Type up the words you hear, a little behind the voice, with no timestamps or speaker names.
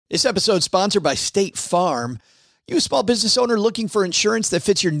This episode sponsored by State Farm. You a small business owner looking for insurance that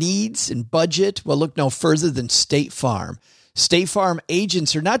fits your needs and budget? Well, look no further than State Farm. State Farm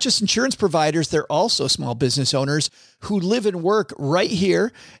agents are not just insurance providers, they're also small business owners who live and work right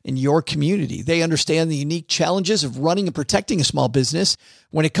here in your community. They understand the unique challenges of running and protecting a small business.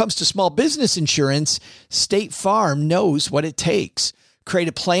 When it comes to small business insurance, State Farm knows what it takes. Create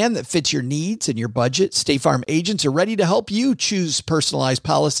a plan that fits your needs and your budget. State Farm agents are ready to help you choose personalized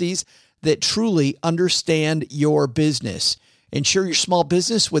policies that truly understand your business. Insure your small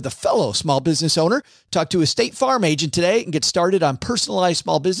business with a fellow small business owner. Talk to a State Farm agent today and get started on personalized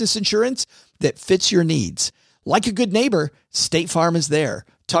small business insurance that fits your needs. Like a good neighbor, State Farm is there.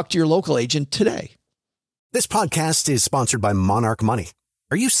 Talk to your local agent today. This podcast is sponsored by Monarch Money.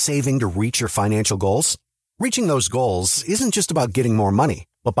 Are you saving to reach your financial goals? Reaching those goals isn't just about getting more money,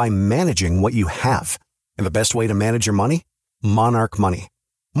 but by managing what you have. And the best way to manage your money? Monarch Money.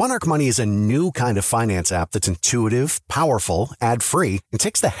 Monarch Money is a new kind of finance app that's intuitive, powerful, ad-free, and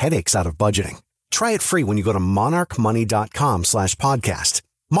takes the headaches out of budgeting. Try it free when you go to monarchmoney.com/podcast.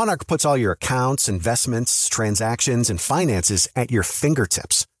 Monarch puts all your accounts, investments, transactions, and finances at your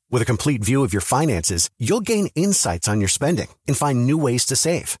fingertips. With a complete view of your finances, you'll gain insights on your spending and find new ways to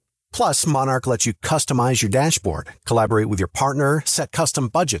save. Plus, Monarch lets you customize your dashboard, collaborate with your partner, set custom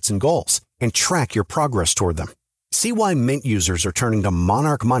budgets and goals, and track your progress toward them. See why Mint users are turning to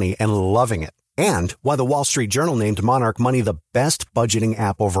Monarch Money and loving it, and why the Wall Street Journal named Monarch Money the best budgeting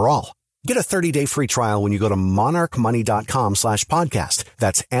app overall. Get a 30-day free trial when you go to monarchmoney.com/podcast.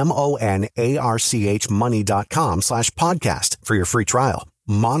 That's MONARCH money.com/podcast for your free trial.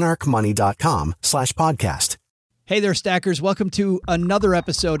 monarchmoney.com/podcast. Hey there, Stackers. Welcome to another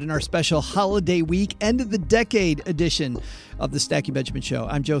episode in our special holiday week, end of the decade edition of the Stacky Benjamin Show.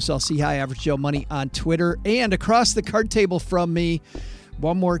 I'm Joe Saul-Sehy, Average Joe Money on Twitter, and across the card table from me,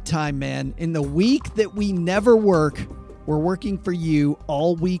 one more time, man. In the week that we never work, we're working for you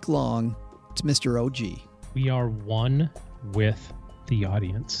all week long. It's Mr. OG. We are one with the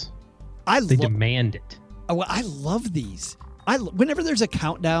audience. They demand it. Oh, I love these. Whenever there's a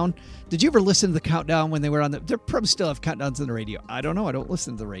countdown, did you ever listen to the countdown when they were on they probably still have countdowns on the radio. I don't know. I don't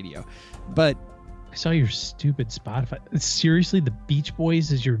listen to the radio, but I saw your stupid Spotify. Seriously, the Beach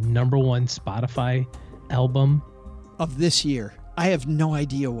Boys is your number one Spotify album of this year. I have no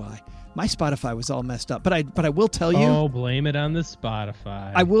idea why. My Spotify was all messed up, but I will tell you. Oh, blame it on the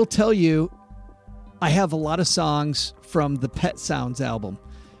Spotify. I will tell you, I have a lot of songs from the Pet Sounds album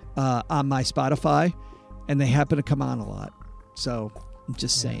on my Spotify, and they happen to come on a lot. So I'm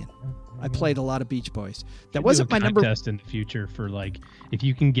just saying, I played a lot of Beach Boys. That wasn't my number. Contest in the future for if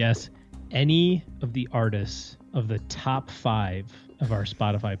you can guess any of the artists of the top 5 of our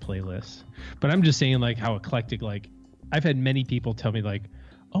Spotify playlists. But I'm just saying how eclectic. I've had many people tell me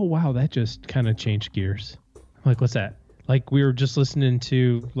oh wow, that just kind of changed gears. I'm like, what's that? We were just listening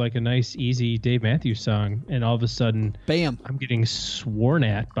to a nice easy Dave Matthews song, and all of a sudden, bam! I'm getting sworn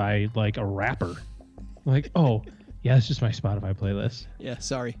at by a rapper. Oh. Yeah, it's just my Spotify playlist. Yeah,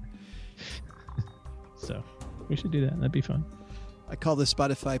 sorry. So we should do that. That'd be fun. I call the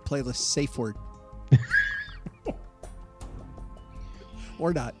Spotify playlist safe word.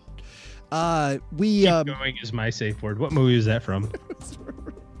 Or not. Keep going is my safe word. What movie is that from?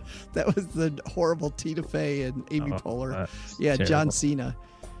 That was the horrible Tina Fey and Amy Poehler. Yeah, terrible. John Cena.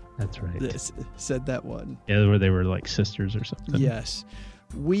 That's right. Said that one. Yeah, where they were sisters or something. Yes.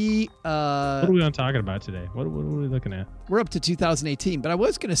 What are we talking about today? What are we looking at? We're up to 2018, but I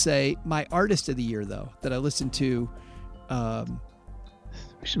was going to say my artist of the year, though, that I listened to. We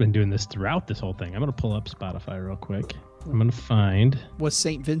should have been doing this throughout this whole thing. I'm going to pull up Spotify real quick. I'm going to find. Was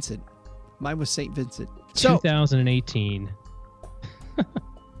St. Vincent. Mine was St. Vincent. 2018.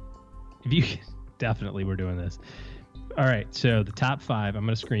 Definitely we're doing this. All right. So the top 5, I'm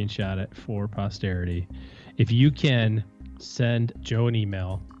going to screenshot it for posterity. If you can send Joe an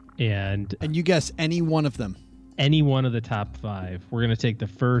email and you guess any one of them. Any one of the top 5. We're going to take the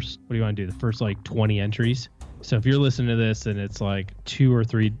first, what do you want to do? The first 20 entries. So if you're listening to this and it's 2 or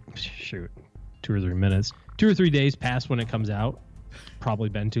 3 minutes, 2 or 3 days past when it comes out, probably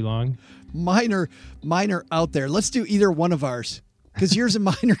been too long. Mine are out there. Let's do either one of ours because yours and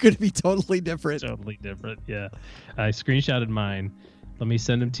mine are going to be totally different. Totally different. Yeah. I screenshotted mine. Let me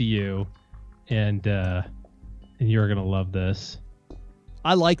send them to you. And you're going to love this.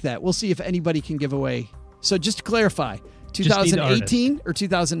 I like that. We'll see if anybody can give away. So just to clarify, 2018 or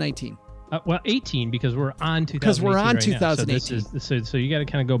 2019? Well, 18 because we're on 2018. Because we're on right 2018. So you got to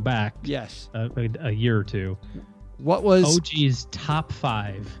kind of go back. Yes. A year or two. What was OG's top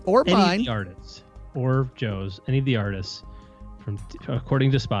 5 or any mine of the artists or Joe's, any of the artists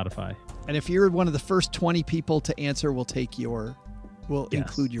according to Spotify. And if you're one of the first 20 people to answer, we'll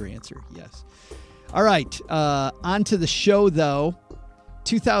include your answer. Yes. All right. On to the show, though.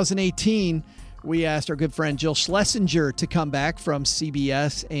 2018, we asked our good friend Jill Schlesinger to come back from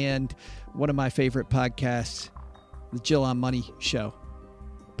CBS and one of my favorite podcasts, the Jill on Money show.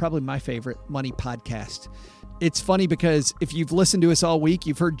 Probably my favorite money podcast. It's funny because if you've listened to us all week,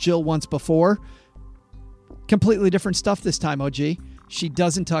 you've heard Jill once before. Completely different stuff this time, OG. She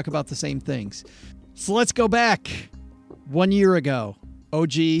doesn't talk about the same things. So let's go back 1 year ago.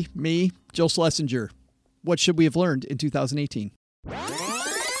 OG, me, Jill Schlesinger. What should we have learned in 2018?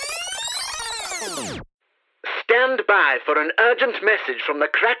 Stand by for an urgent message from the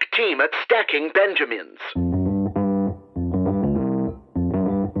crack team at Stacking Benjamins.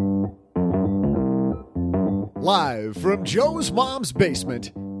 Live from Joe's mom's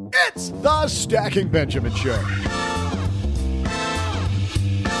basement, it's the Stacking Benjamin Show.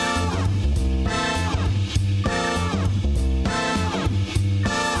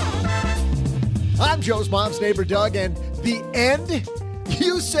 I'm Joe's mom's neighbor, Doug, and the end?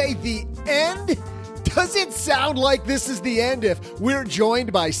 You say the end? Does it sound like this is the end if we're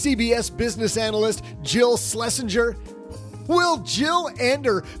joined by CBS business analyst Jill Schlesinger? Will Jill end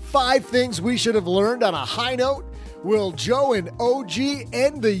her 5 things we should have learned on a high note? Will Joe and OG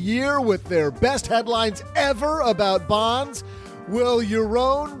end the year with their best headlines ever about bonds? Will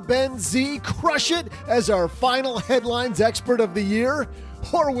Yaron Ben Z crush it as our final headlines expert of the year?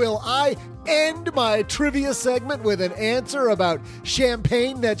 Or will I end my trivia segment with an answer about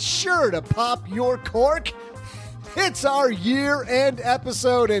champagne that's sure to pop your cork? It's our year-end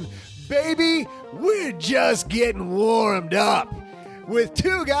episode, and baby, we're just getting warmed up with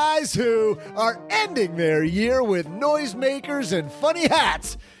 2 guys who are ending their year with noisemakers and funny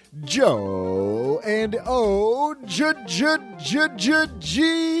hats. Joe and OG.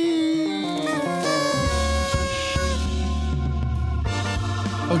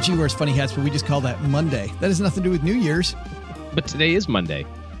 OG wears funny hats, but we just call that Monday. That has nothing to do with New Year's. But today is Monday.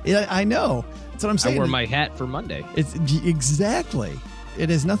 Yeah, I know. That's what I'm saying. I wore my hat for Monday. It's exactly. It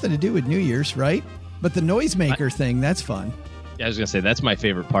has nothing to do with New Year's, right? But the noisemaker thing, that's fun. Yeah, I was going to say, that's my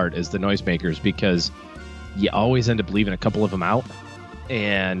favorite part is the noisemakers because you always end up leaving a couple of them out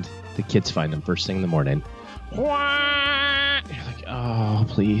and the kids find them first thing in the morning. You're like, oh,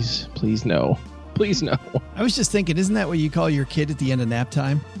 please no. Please no. I was just thinking, isn't that what you call your kid at the end of nap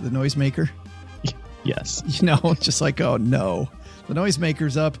time? The noisemaker? Yes. You know, just like, oh no. The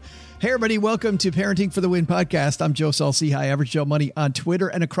noisemaker's up. Hey everybody, welcome to Parenting for the Win podcast. I'm Joe Salsi, High Average Joe Money on Twitter,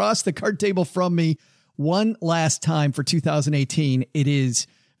 and across the card table from me, one last time for 2018, it is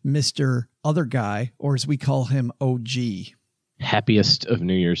Mr. Other Guy, or as we call him, OG. Happiest of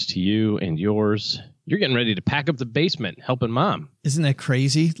New Year's to you and yours. You're getting ready to pack up the basement, helping Mom. Isn't that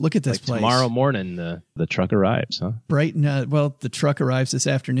crazy? Look at this place. Tomorrow morning, the truck arrives, huh? Brighton. Well, the truck arrives this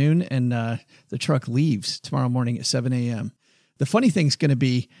afternoon, and the truck leaves tomorrow morning at 7 a.m. The funny thing's going to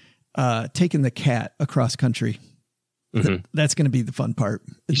be taking the cat across country. Mm-hmm. That's going to be the fun part.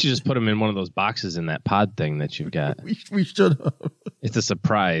 You should just put him in one of those boxes in that pod thing that you've got. we should have. It's a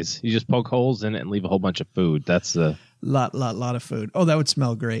surprise. You just poke holes in it and leave a whole bunch of food. That's a lot of food. Oh, that would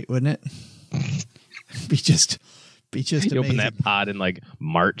smell great, wouldn't it? Be just you amazing. Open that pod in like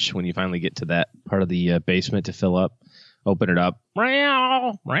March when you finally get to that part of the basement to fill up. Open it up.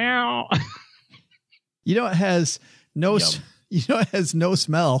 Meow, meow. You know it has no. You know it has no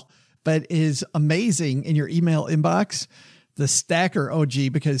smell, but is amazing in your email inbox. The Stacker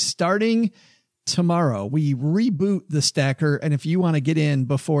OG, because starting tomorrow we reboot the Stacker, and if you want to get in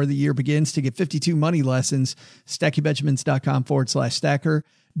before the year begins to get 52 money lessons, stackingbenjamins.com/stacker.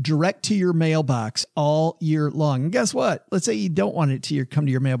 Direct to your mailbox all year long. And guess what? Let's say you don't want it to come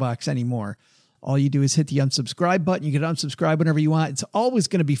to your mailbox anymore. All you do is hit the unsubscribe button. You can unsubscribe whenever you want. It's always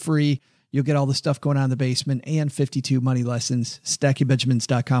going to be free. You'll get all the stuff going on in the basement and 52 money lessons.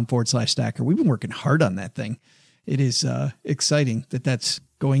 stackingbenjamins.com/stacker. We've been working hard on that thing. It is exciting that that's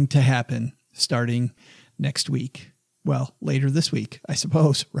going to happen starting next week. Well, later this week, I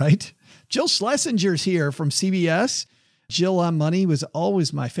suppose, right? Jill Schlesinger's here from CBS. Jill on Money was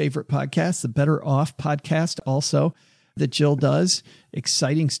always my favorite podcast, the Better Off podcast also that Jill does.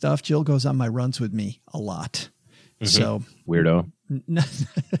 Exciting stuff. Jill goes on my runs with me a lot. Mm-hmm. So weirdo.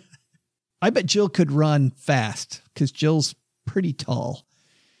 I bet Jill could run fast because Jill's pretty tall.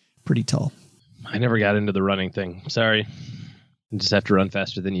 Pretty tall. I never got into the running thing. Sorry. I just have to run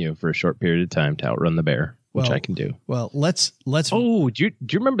faster than you for a short period of time to outrun the bear, which I can do. Well, let's. Oh, do you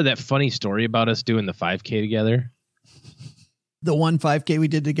remember that funny story about us doing the 5K together? The one 5K we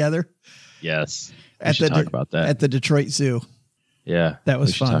did together? Yes. We should talk about that. At the Detroit Zoo. Yeah. That was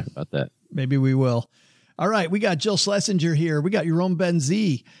we should fun. Talk about that. Maybe we will. All right. We got Jill Schlesinger here. We got your own Ben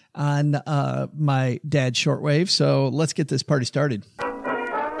Z on my dad's shortwave. So let's get this party started.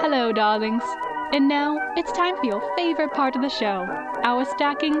 Hello, darlings. And now it's time for your favorite part of the show, our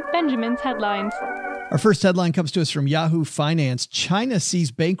Stacking Benjamin's headlines. Our first headline comes to us from Yahoo Finance. China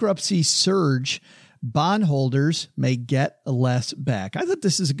sees bankruptcy surge. Bondholders may get less back. I thought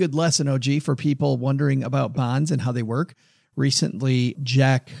this is a good lesson, OG, for people wondering about bonds and how they work. Recently,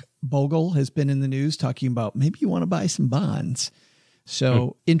 Jack Bogle has been in the news talking about maybe you want to buy some bonds.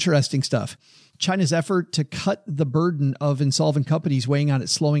 So interesting stuff. China's effort to cut the burden of insolvent companies weighing on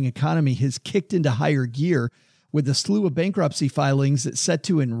its slowing economy has kicked into higher gear with a slew of bankruptcy filings that's set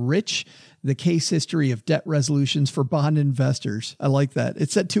to enrich the case history of debt resolutions for bond investors. I like that.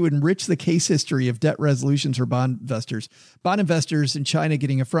 It's set to enrich the case history of debt resolutions for bond investors. Bond investors in China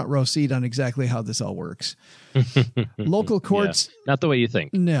getting a front row seat on exactly how this all works. Local courts... Yeah, not the way you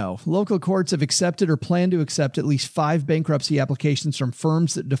think. No. Local courts have accepted or plan to accept at least 5 bankruptcy applications from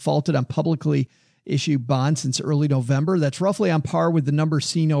firms that defaulted on publicly issued bonds since early November. That's roughly on par with the number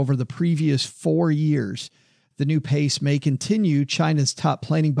seen over the previous 4 years. The new pace may continue. China's top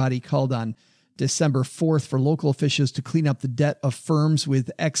planning body called on December 4th for local officials to clean up the debt of firms with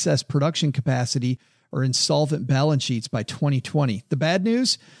excess production capacity or insolvent balance sheets by 2020. The bad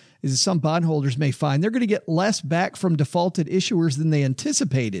news is that some bondholders may find they're going to get less back from defaulted issuers than they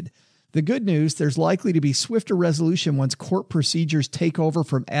anticipated. The good news, there's likely to be swifter resolution once court procedures take over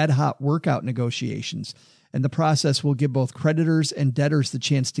from ad hoc workout negotiations, and the process will give both creditors and debtors the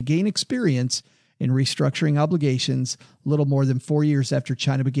chance to gain experience in restructuring obligations little more than 4 years after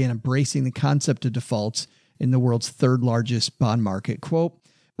China began embracing the concept of defaults in the world's third largest bond market. Quote,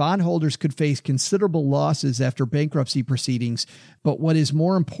 bondholders could face considerable losses after bankruptcy proceedings, but what is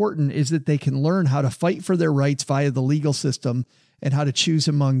more important is that they can learn how to fight for their rights via the legal system and how to choose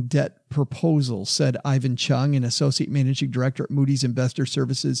among debt proposals, said Ivan Chung, an associate managing director at Moody's Investor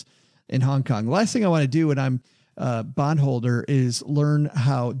Services in Hong Kong. Last thing I want to do when I'm bondholder is learn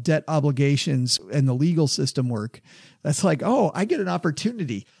how debt obligations and the legal system work. That's like, oh, I get an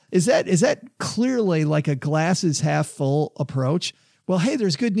opportunity. Is that clearly like a glass is half full approach? Well, hey,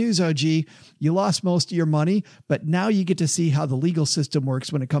 there's good news, OG. You lost most of your money, but now you get to see how the legal system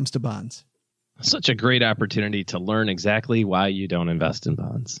works when it comes to bonds. Such a great opportunity to learn exactly why you don't invest in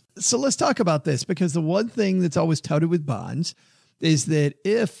bonds. So let's talk about this, because the one thing that's always touted with bonds is that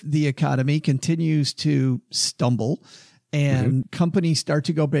if the economy continues to stumble and companies start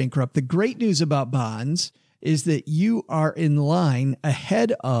to go bankrupt, the great news about bonds is that you are in line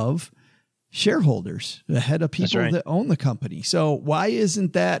ahead of shareholders, ahead of people that own the company. So why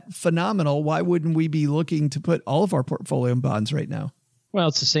isn't that phenomenal? Why wouldn't we be looking to put all of our portfolio in bonds right now? Well,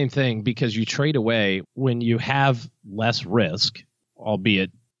 it's the same thing, because you trade away when you have less risk, albeit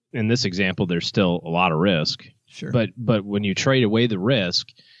in this example, there's still a lot of risk. Sure. But when you trade away the risk,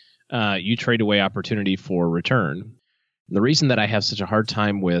 you trade away opportunity for return. The reason that I have such a hard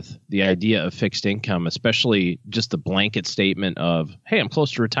time with the idea of fixed income, especially just the blanket statement of, hey, I'm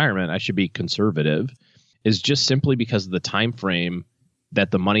close to retirement, I should be conservative, is just simply because of the time frame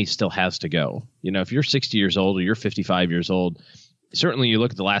that the money still has to go. You know, if you're 60 years old or you're 55 years old, certainly you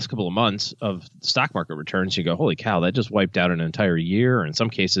look at the last couple of months of stock market returns, you go, holy cow, that just wiped out an entire year, or in some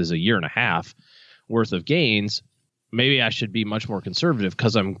cases a year and a half worth of gains. Maybe I should be much more conservative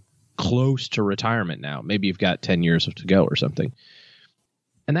because I'm close to retirement now. Maybe you've got 10 years to go or something.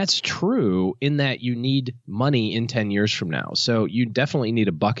 And that's true in that you need money in 10 years from now. So you definitely need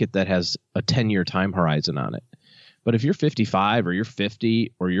a bucket that has a 10-year time horizon on it. But if you're 55 or you're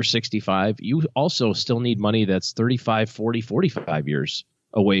 50 or you're 65, you also still need money that's 35, 40, 45 years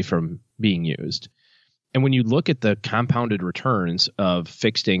away from being used. And when you look at the compounded returns of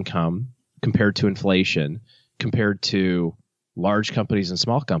fixed income compared to inflation, compared to large companies and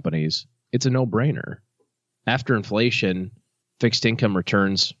small companies, it's a no-brainer. After inflation, fixed income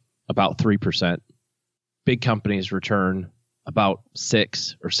returns about 3%. Big companies return about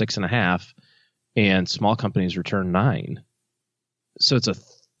 6 or 6.5%, and small companies return 9%. So it's a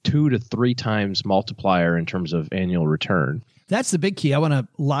 2 to 3 times multiplier in terms of annual return. That's the big key. I want to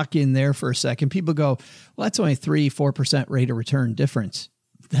lock in there for a second. People go, well, that's only 3-4% rate of return difference.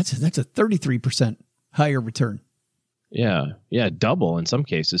 That's a 33% higher return. Yeah, double in some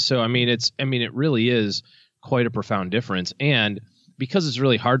cases. So it really is quite a profound difference. And because it's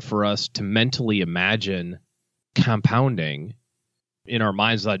really hard for us to mentally imagine compounding in our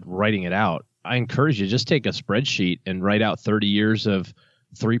minds, like writing it out, I encourage you, just take a spreadsheet and write out 30 years of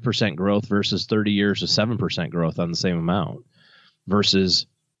 3% growth versus 30 years of 7% growth on the same amount versus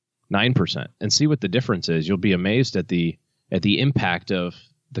 9%, and see what the difference is. You'll be amazed at the at the impact of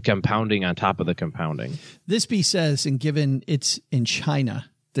the compounding on top of the compounding. This piece says, and given it's in China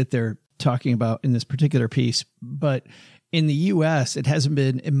that they're talking about in this particular piece, but in the U.S., it hasn't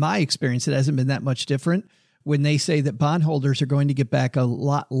been, in my experience, it hasn't been that much different when they say that bondholders are going to get back a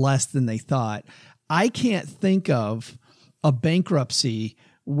lot less than they thought. I can't think of a bankruptcy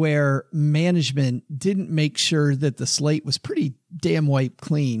where management didn't make sure that the slate was pretty damn wiped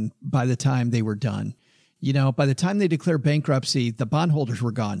clean by the time they were done. You know, by the time they declared bankruptcy, the bondholders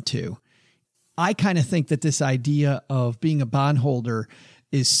were gone too. I kind of think that this idea of being a bondholder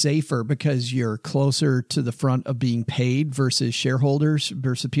is safer because you're closer to the front of being paid versus shareholders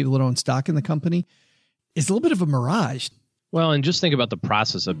versus people that own stock in the company is a little bit of a mirage. Well, and just think about the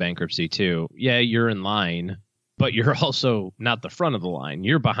process of bankruptcy too. Yeah, you're in line, but you're also not the front of the line.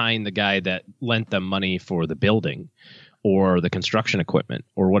 You're behind the guy that lent them money for the building or the construction equipment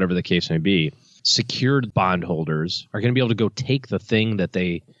or whatever the case may be. Secured bondholders are going to be able to go take the thing that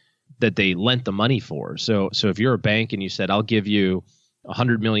they lent the money for. So if you're a bank and you said, I'll give you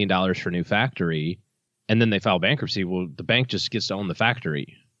 $100 million for a new factory, and then they file bankruptcy, well, the bank just gets to own the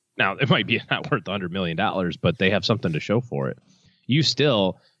factory. Now, it might be not worth $100 million, but they have something to show for it. You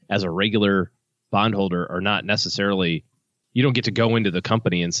still, as a regular bondholder, are not necessarily, you don't get to go into the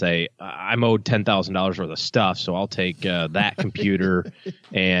company and say, I'm owed $10,000 worth of stuff, so I'll take that computer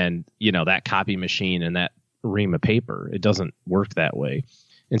and, you know, that copy machine and that ream of paper. It doesn't work that way.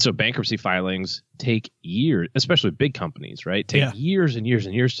 And so bankruptcy filings take years, especially big companies, right? Take years and years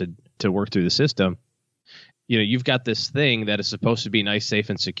and years to work through the system. You know, you've got this thing that is supposed to be nice, safe,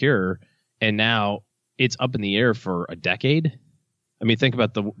 and secure, and now it's up in the air for a decade. I mean, think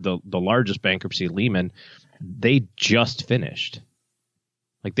about the largest bankruptcy, Lehman. They just finished.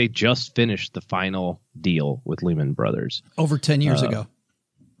 Like, they just finished the final deal with Lehman Brothers. Over 10 years ago.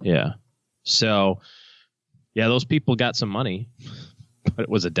 Yeah. So, yeah, those people got some money, but it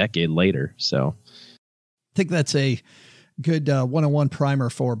was a decade later. So I think that's a good 101 primer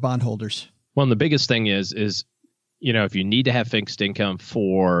for bondholders. Well, and the biggest thing is, you know, if you need to have fixed income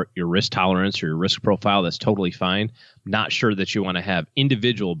for your risk tolerance or your risk profile, that's totally fine. Not sure that you want to have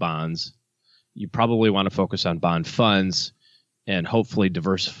individual bonds. You probably want to focus on bond funds and hopefully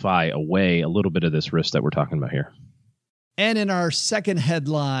diversify away a little bit of this risk that we're talking about here. And in our second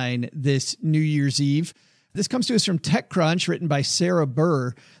headline this New Year's Eve, this comes to us from TechCrunch, written by Sarah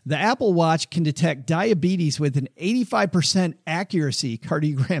Burr. The Apple Watch can detect diabetes with an 85% accuracy,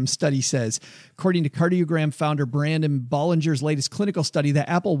 Cardiogram study says. According to Cardiogram founder Brandon Bollinger's latest clinical study, the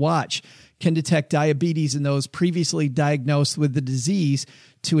Apple Watch can detect diabetes in those previously diagnosed with the disease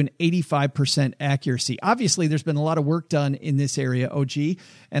to an 85% accuracy. Obviously, there's been a lot of work done in this area, OG,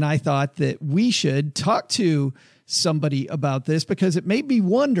 and I thought that we should talk to somebody about this because it made me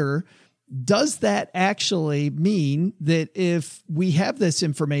wonder, does that actually mean that if we have this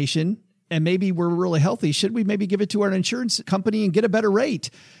information and maybe we're really healthy, should we maybe give it to our insurance company and get a better rate?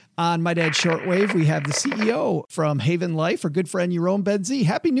 On My Dad's Shortwave, we have the CEO from Haven Life, our good friend, Yaron Ben-Z.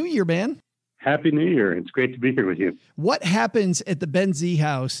 Happy New Year, man. Happy New Year. It's great to be here with you. What happens at the Ben-Z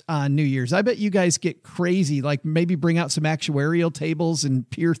house on New Year's? I bet you guys get crazy, like maybe bring out some actuarial tables and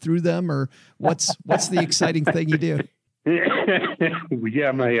peer through them, or what's the exciting thing you do?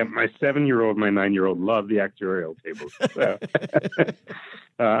 Yeah, my 7-year-old, my 9-year-old love the actuarial tables. So.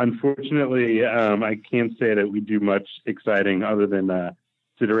 Unfortunately, I can't say that we do much exciting other than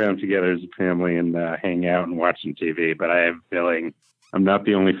sit around together as a family and hang out and watch some TV. But I have a feeling I'm not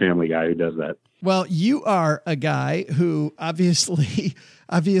the only family guy who does that. Well, you are a guy who obviously,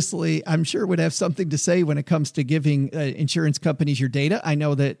 I'm sure would have something to say when it comes to giving insurance companies your data. I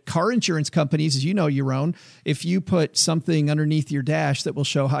know that car insurance companies, as you know, Yaron, if you put something underneath your dash that will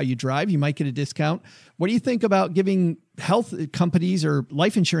show how you drive, you might get a discount. What do you think about giving health companies or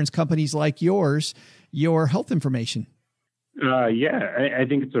life insurance companies like yours your health information? I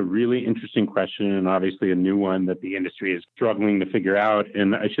think it's a really interesting question and obviously a new one that the industry is struggling to figure out.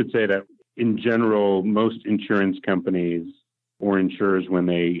 And I should say that in general, most insurance companies or insurers, when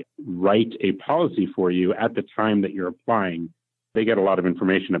they write a policy for you at the time that you're applying, they get a lot of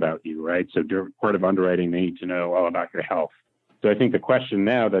information about you, right? So part of underwriting, they need to know all about your health. So I think the question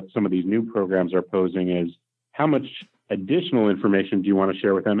now that some of these new programs are posing is, how much additional information do you want to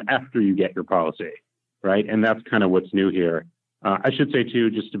share with them after you get your policy, right? And that's kind of what's new here. I should say, too,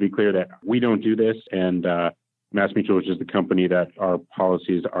 just to be clear, that we don't do this. And MassMutual, which is the company that our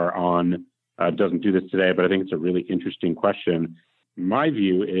policies are on, doesn't do this today. But I think it's a really interesting question. My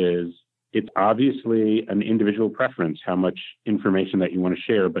view is it's obviously an individual preference, how much information that you want to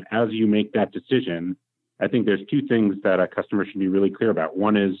share. But as you make that decision, I think there's two things that a customer should be really clear about.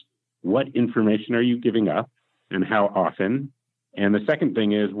 One is, what information are you giving up? and how often? And the second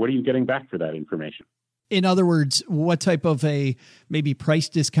thing is, what are you getting back for that information? In other words, what type of a maybe price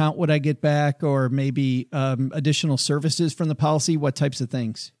discount would I get back, or maybe additional services from the policy? What types of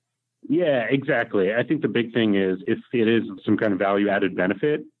things? Yeah, exactly. I think the big thing is if it is some kind of value added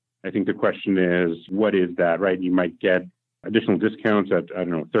benefit, I think the question is, what is that, right? You might get additional discounts at, I don't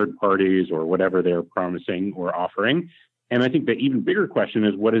know, third parties or whatever they're promising or offering. And I think the even bigger question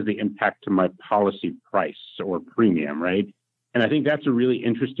is, what is the impact to my policy price or premium, right? And I think that's a really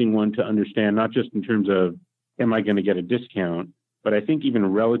interesting one to understand, not just in terms of, am I going to get a discount, but I think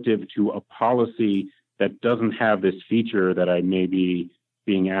even relative to a policy that doesn't have this feature that I may be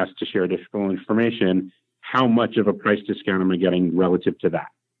being asked to share additional information, how much of a price discount am I getting relative to that?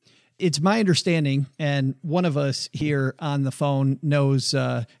 It's my understanding, and one of us here on the phone knows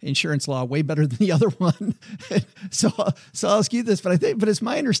insurance law way better than the other one. so I'll ask you this, but it's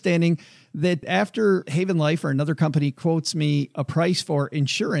my understanding that after Haven Life or another company quotes me a price for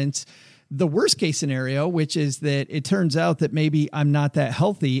insurance, the worst case scenario, which is that it turns out that maybe I'm not that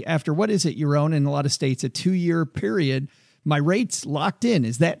healthy after, what is it, your own in a lot of states, a 2-year period, my rate's locked in.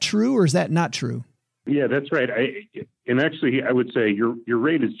 Is that true or is that not true? Yeah, that's right. I would say your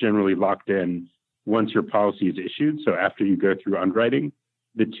rate is generally locked in once your policy is issued. So after you go through underwriting,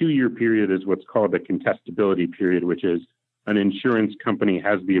 the 2-year period is what's called the contestability period, which is an insurance company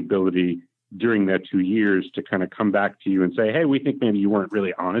has the ability during that 2 years to kind of come back to you and say, hey, we think maybe you weren't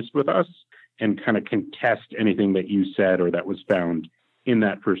really honest with us, and kind of contest anything that you said or that was found in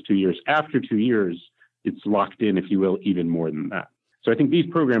that first 2 years. After 2 years, it's locked in, if you will, even more than that. So I think these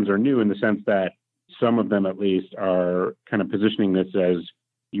programs are new in the sense that some of them at least are kind of positioning this as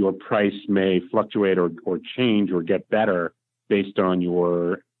your price may fluctuate or change or get better based on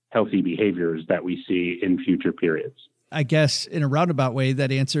your healthy behaviors that we see in future periods. I guess in a roundabout way,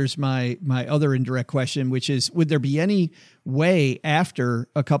 that answers my other indirect question, which is, would there be any way after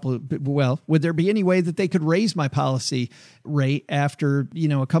would there be any way that they could raise my policy rate after,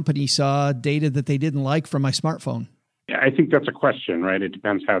 a company saw data that they didn't like from my smartphone? I think that's a question, right? It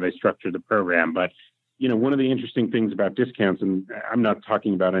depends how they structure the program. But, one of the interesting things about discounts, and I'm not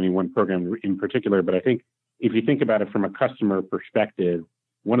talking about any one program in particular, but I think if you think about it from a customer perspective,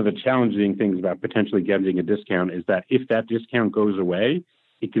 one of the challenging things about potentially getting a discount is that if that discount goes away,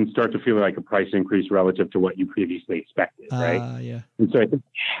 it can start to feel like a price increase relative to what you previously expected, right? Yeah. And so I think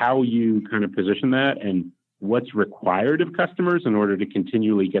how you kind of position that and what's required of customers in order to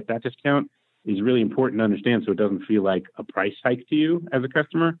continually get that discount is really important to understand, so it doesn't feel like a price hike to you as a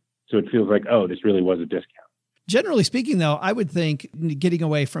customer. So it feels like, oh, this really was a discount. Generally speaking, though, I would think getting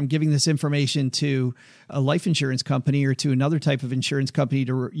away from giving this information to a life insurance company or to another type of insurance company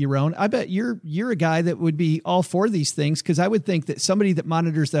to your own, I bet you're a guy that would be all for these things, because I would think that somebody that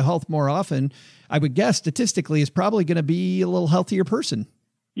monitors their health more often, I would guess statistically, is probably going to be a little healthier person.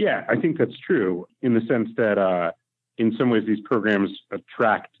 Yeah, I think that's true in the sense that in some ways these programs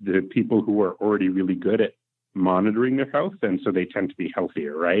attract the people who are already really good at monitoring their health, and so they tend to be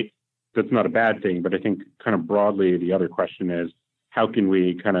healthier, right? That's not a bad thing, but I think kind of broadly, the other question is, how can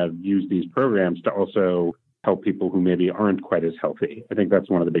we kind of use these programs to also help people who maybe aren't quite as healthy? I think that's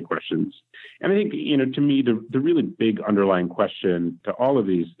one of the big questions. And I think, to me, the really big underlying question to all of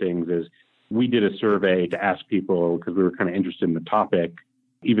these things is, we did a survey to ask people, because we were kind of interested in the topic,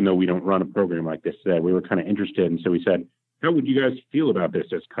 even though we don't run a program like this today, we were kind of interested. And so we said, how would you guys feel about this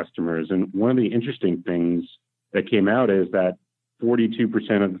as customers? And one of the interesting things that came out is that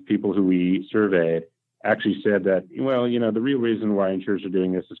 42% of the people who we surveyed actually said that, well, the real reason why insurers are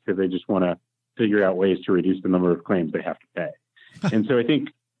doing this is because they just want to figure out ways to reduce the number of claims they have to pay. And so I think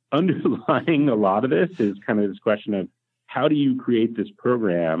underlying a lot of this is kind of this question of, how do you create this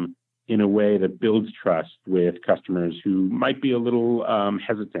program in a way that builds trust with customers who might be a little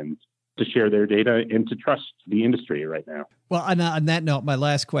hesitant to share their data and to trust the industry right now? Well, on that note, my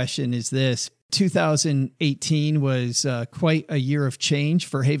last question is this. 2018 was quite a year of change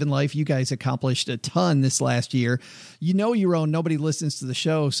for Haven Life. You guys accomplished a ton this last year. Your own, nobody listens to the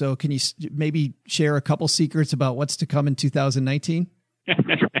show. So can you maybe share a couple secrets about what's to come in 2019?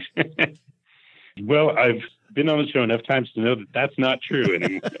 Well, I've been on the show enough times to know that that's not true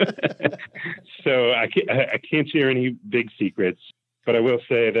anymore. So I can't share any big secrets, but I will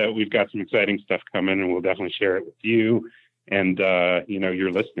say that we've got some exciting stuff coming, and we'll definitely share it with you and,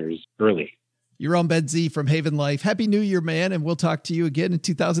 your listeners early. Your own Ben Z from Haven Life. Happy New Year, man. And we'll talk to you again in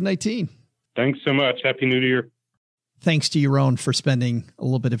 2019. Thanks so much. Happy New Year. Thanks to your own for spending a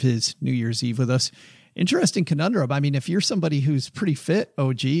little bit of his New Year's Eve with us. Interesting conundrum. I mean, if you're somebody who's pretty fit,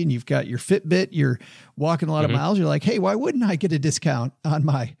 OG, and you've got your Fitbit, you're walking a lot of miles, you're like, hey, why wouldn't I get a discount on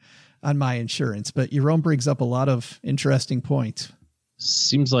my on my insurance. But Yaron brings up a lot of interesting points.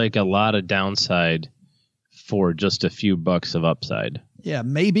 Seems like a lot of downside for just a few bucks of upside. Yeah,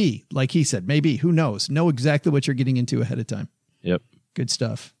 maybe. Like he said, maybe. Who knows? Know exactly what you're getting into ahead of time. Yep. Good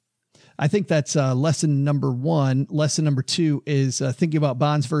stuff. I think that's lesson number one. Lesson number two is thinking about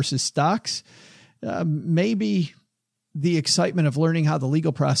bonds versus stocks. Maybe the excitement of learning how the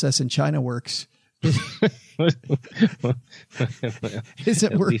legal process in China works isn't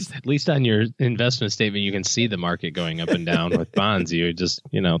worth. At least on your investment statement, you can see the market going up and down. With bonds, you just,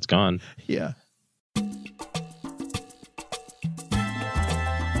 it's gone. Yeah.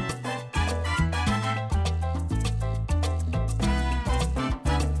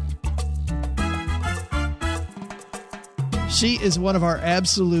 She is one of our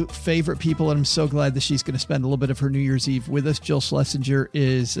absolute favorite people, and I'm so glad that she's going to spend a little bit of her New Year's Eve with us. Jill Schlesinger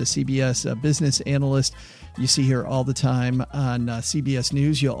is a CBS business analyst. You see her all the time on CBS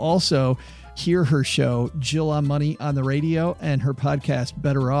News. You'll also hear her show, Jill on Money, on the radio, and her podcast,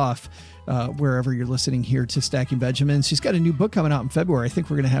 Better Off, wherever you're listening here to Stacking Benjamins. She's got a new book coming out in February. I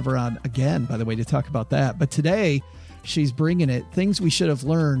think we're going to have her on again, by the way, to talk about that. But today, she's bringing it, things we should have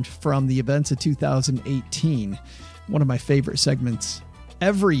learned from the events of 2018. One of my favorite segments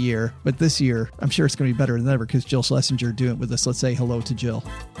every year, but this year, I'm sure it's going to be better than ever because Jill Schlesinger doing it with us. Let's say hello to Jill.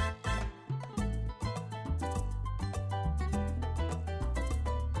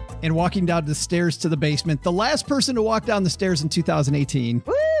 And walking down the stairs to the basement, the last person to walk down the stairs in 2018.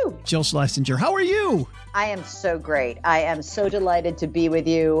 Woo! Jill Schlesinger, how are you? I am so great. I am so delighted to be with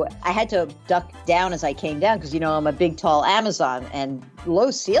you. I had to duck down as I came down because, I'm a big, tall Amazon and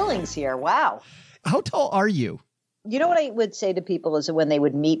low ceilings here. Wow. How tall are you? You know what I would say to people is that when they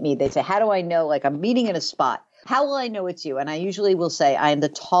would meet me, they'd say, how do I know? Like I'm meeting in a spot. How will I know it's you? And I usually will say, I am the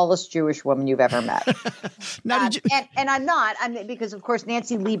tallest Jewish woman you've ever met. And I'm not. Because, of course,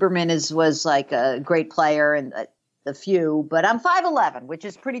 Nancy Lieberman was like a great player and the few, but I'm 5'11", which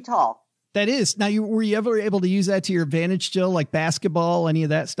is pretty tall. That is. Now, were you ever able to use that to your advantage, Jill, like basketball, any of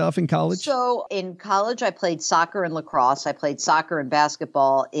that stuff in college? So in college, I played soccer and lacrosse. I played soccer and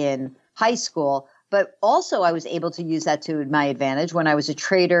basketball in high school. But also I was able to use that to my advantage when I was a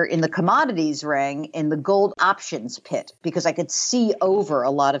trader in the commodities ring in the gold options pit because I could see over a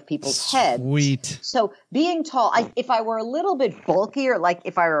lot of people's heads. Sweet. So being tall, if I were a little bit bulkier, like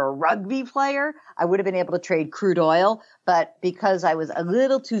if I were a rugby player, I would have been able to trade crude oil. But because I was a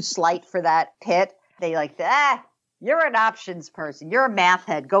little too slight for that pit, they you're an options person. You're a math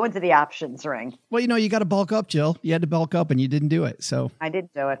head. Go into the options ring. Well, you got to bulk up, Jill. You had to bulk up and you didn't do it. So I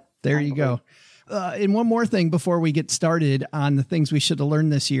didn't do it. There you go. And one more thing before we get started on the things we should have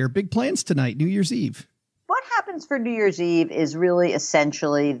learned this year. Big plans tonight, New Year's Eve. What happens for New Year's Eve is really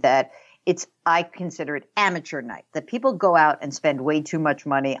essentially that I consider it amateur night, that people go out and spend way too much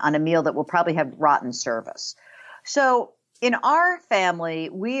money on a meal that will probably have rotten service. So in our family,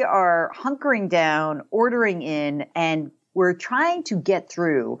 we are hunkering down, ordering in, and we're trying to get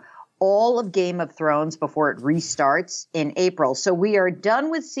through all of Game of Thrones before it restarts in April. So we are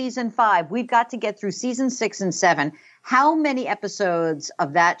done with season 5. We've got to get through season 6 and 7. How many episodes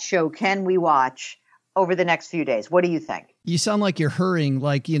of that show can we watch over the next few days? What do you think? You sound like you're hurrying,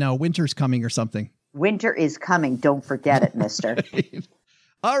 like, winter's coming or something. Winter is coming. Don't forget it, mister.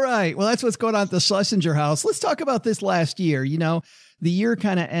 All right. Well, that's what's going on at the Schlesinger house. Let's talk about this last year. The year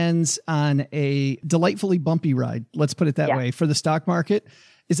kind of ends on a delightfully bumpy ride. Let's put it that way for the stock market.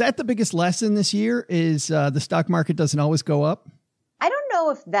 Is that the biggest lesson this year? Is the stock market doesn't always go up? I don't know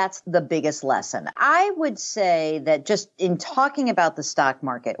if that's the biggest lesson. I would say that just in talking about the stock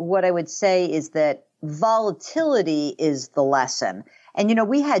market, what I would say is that volatility is the lesson. And,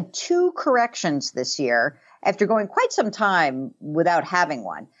 we had 2 corrections this year after going quite some time without having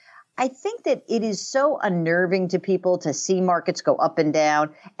one. I think that it is so unnerving to people to see markets go up and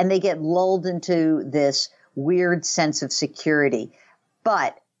down, and they get lulled into this weird sense of security.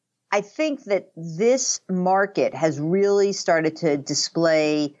 But I think that this market has really started to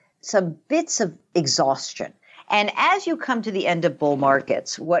display some bits of exhaustion. And as you come to the end of bull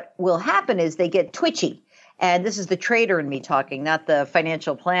markets, what will happen is they get twitchy. And this is the trader in me talking, not the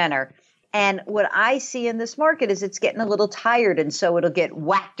financial planner. And what I see in this market is it's getting a little tired. And so it'll get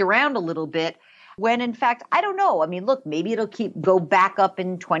whacked around a little bit when, in fact, I don't know. I mean, look, maybe it'll go back up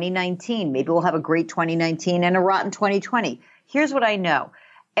in 2019. Maybe we'll have a great 2019 and a rotten 2020. Here's what I know.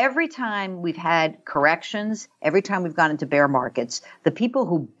 Every time we've had corrections, every time we've gone into bear markets, the people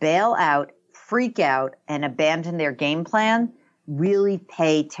who bail out, freak out, and abandon their game plan really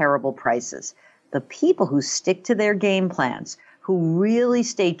pay terrible prices. The people who stick to their game plans, who really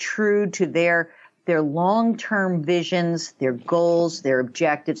stay true to their their long-term visions, their goals, their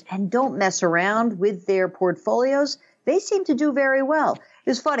objectives, and don't mess around with their portfolios, they seem to do very well. It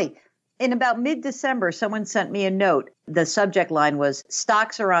was funny. In about mid-December, someone sent me a note. The subject line was,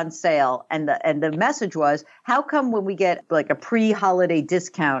 stocks are on sale. And the message was, how come when we get like a pre-holiday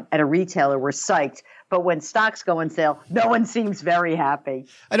discount at a retailer, we're psyched, but when stocks go on sale, no one seems very happy.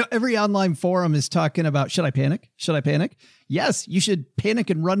 I know every online forum is talking about, should I panic? Should I panic? Yes, you should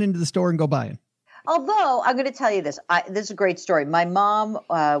panic and run into the store and go buy it. Although I'm going to tell you this, this is a great story. My mom,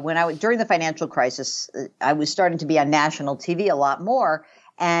 during the financial crisis, I was starting to be on national TV a lot more.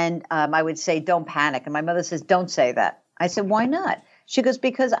 And I would say, don't panic. And my mother says, don't say that. I said, why not? She goes,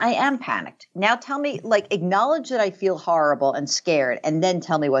 because I am panicked. Now tell me, acknowledge that I feel horrible and scared, and then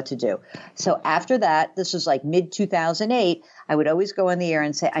tell me what to do. So after that, this was like mid-2008, I would always go on the air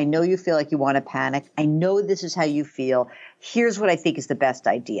and say, I know you feel like you want to panic. I know this is how you feel. Here's what I think is the best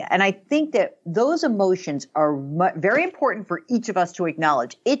idea. And I think that those emotions are very important for each of us to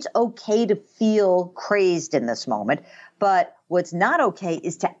acknowledge. It's okay to feel crazed in this moment, but what's not okay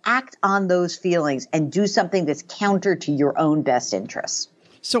is to act on those feelings and do something that's counter to your own best interests.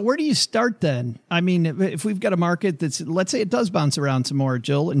 So where do you start then? I mean, if we've got a market that's, let's say it does bounce around some more,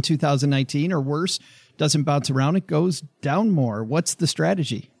 Jill, in 2019, or worse, doesn't bounce around, it goes down more. What's the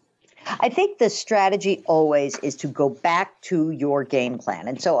strategy? I think the strategy always is to go back to your game plan.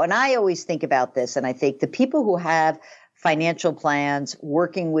 And I always think about this, and I think the people who have financial plans,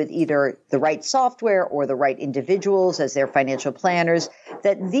 working with either the right software or the right individuals as their financial planners,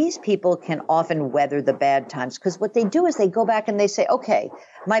 that these people can often weather the bad times. Because what they do is they go back and they say, okay,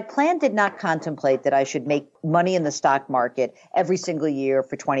 my plan did not contemplate that I should make money in the stock market every single year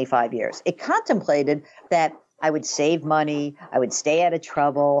for 25 years. It contemplated that I would save money, I would stay out of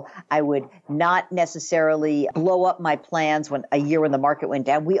trouble, I would not necessarily blow up my plans when the market went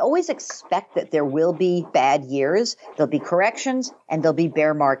down. We always expect that there will be bad years, there'll be corrections, and there'll be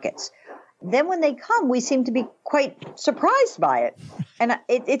bear markets. Then when they come, we seem to be quite surprised by it. And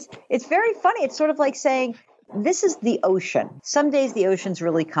it's very funny. It's sort of like saying, this is the ocean. Some days the ocean's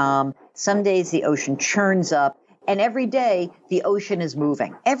really calm, some days the ocean churns up. And every day, the ocean is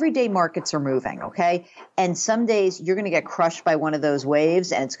moving. Every day, markets are moving, okay? And some days, you're going to get crushed by one of those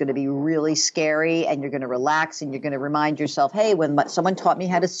waves, and it's going to be really scary, and you're going to relax, and you're going to remind yourself, hey, when someone taught me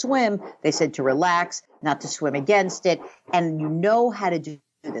how to swim, they said to relax, not to swim against it, and you know how to do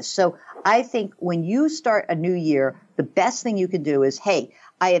this. So I think when you start a new year, the best thing you can do is, hey,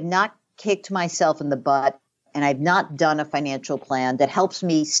 I have not kicked myself in the butt, and I've not done a financial plan that helps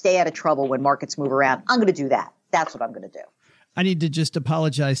me stay out of trouble when markets move around. I'm going to do that. That's what I'm going to do. I need to just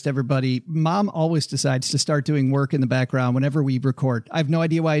apologize to everybody. Mom always decides to start doing work in the background whenever we record. I have no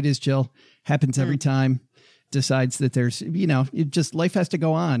idea why it is, Jill. Happens every time. Decides that there's, life has to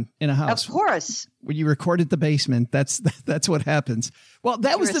go on in a house. Of course. When you record at the basement, that's what happens. Well,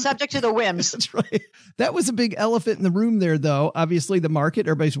 that was subject to the whims. That's right. That was a big elephant in the room there, though. Obviously, the market,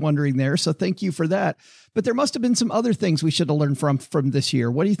 everybody's wondering there. So thank you for that. But there must have been some other things we should have learned from this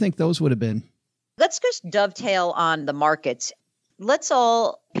year. What do you think those would have been? Let's just dovetail on the markets. Let's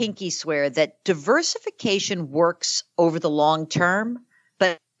all pinky swear that diversification works over the long term,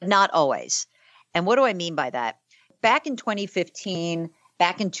 but not always. And what do I mean by that? Back in 2015,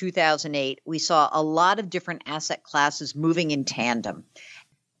 back in 2008, we saw a lot of different asset classes moving in tandem.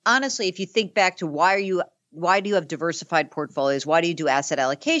 Honestly, if you think back to why do you have diversified portfolios? Why do you do asset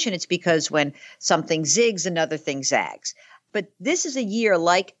allocation? It's because when something zigs, another thing zags. But this is a year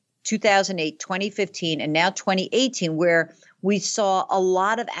like 2008, 2015, and now 2018, where we saw a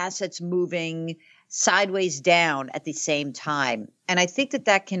lot of assets moving sideways down at the same time. And I think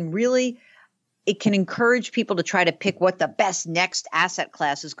that can it can encourage people to try to pick what the best next asset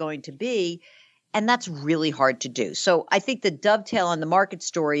class is going to be. And that's really hard to do. So I think the dovetail on the market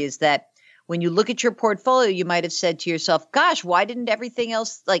story is that when you look at your portfolio, you might have said to yourself, gosh, why didn't everything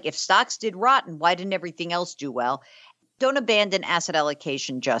else, like if stocks did rotten, why didn't everything else do well? Don't abandon asset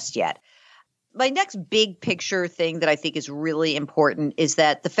allocation just yet. My next big picture thing that I think is really important is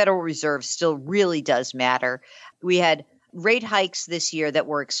that the Federal Reserve still really does matter. We had rate hikes this year that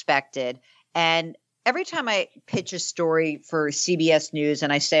were expected. And every time I pitch a story for CBS News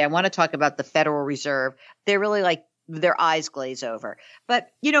and I say I want to talk about the Federal Reserve, they're really like their eyes glaze over.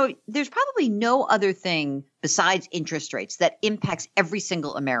 But, there's probably no other thing besides interest rates that impacts every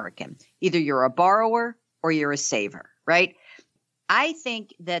single American. Either you're a borrower or you're a saver. Right? I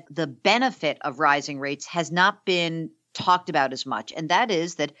think that the benefit of rising rates has not been talked about as much. And that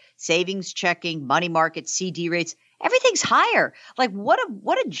is that savings, checking, money market, CD rates, everything's higher. Like what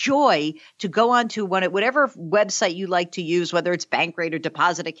a joy to go onto whatever website you like to use, whether it's Bankrate or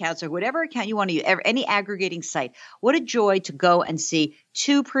deposit accounts or whatever account you want to use, any aggregating site. What a joy to go and see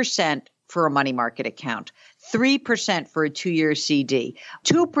 2% for a money market account, 3% for a 2-year CD,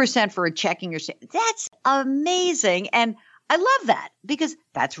 2% for a checking or that's amazing. And I love that because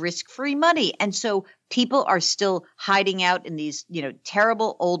that's risk-free money. And so people are still hiding out in these,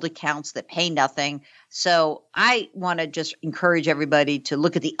 terrible old accounts that pay nothing. So I want to just encourage everybody to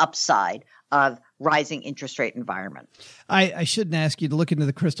look at the upside of rising interest rate environment. I shouldn't ask you to look into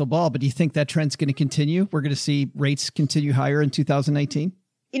the crystal ball, but do you think that trend's going to continue? We're going to see rates continue higher in 2019?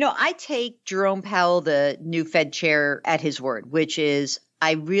 I take Jerome Powell, the new Fed chair, at his word, which is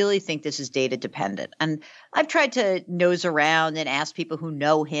I really think this is data dependent. And I've tried to nose around and ask people who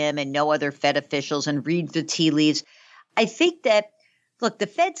know him and know other Fed officials and read the tea leaves. I think that, look, the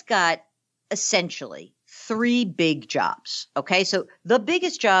Fed's got essentially 3 big jobs. Okay. So the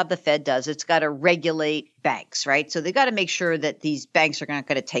biggest job the Fed does, it's got to regulate banks, right? So they've got to make sure that these banks are not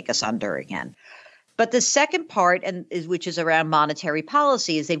going to take us under again. But the second part, which is around monetary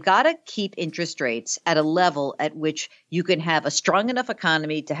policy, is they've got to keep interest rates at a level at which you can have a strong enough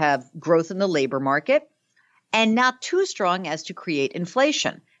economy to have growth in the labor market and not too strong as to create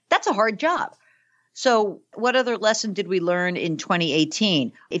inflation. That's a hard job. So what other lesson did we learn in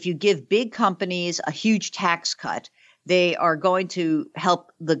 2018? If you give big companies a huge tax cut, they are going to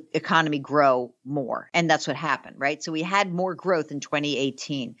help the economy grow more. And that's what happened, right? So we had more growth in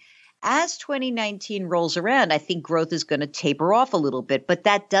 2018. As 2019 rolls around, I think growth is going to taper off a little bit, but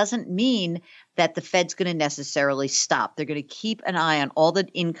that doesn't mean that the Fed's going to necessarily stop. They're going to keep an eye on all the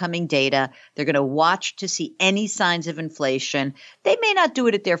incoming data. They're going to watch to see any signs of inflation. They may not do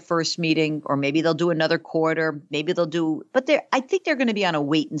it at their first meeting, or maybe they'll do another quarter. Maybe they'll do, but I think they're going to be on a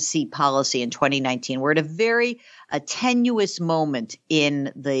wait and see policy in 2019. We're at a very tenuous moment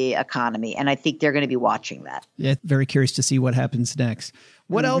in the economy, and I think they're going to be watching that. Yeah, very curious to see what happens next.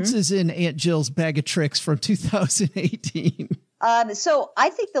 What else is in Aunt Jill's bag of tricks from 2018? So I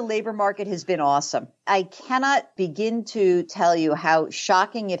think the labor market has been awesome. I cannot begin to tell you how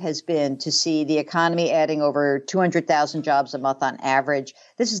shocking it has been to see the economy adding over 200,000 jobs a month on average.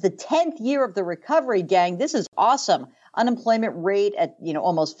 This is the 10th year of the recovery, gang. This is awesome. Unemployment rate at,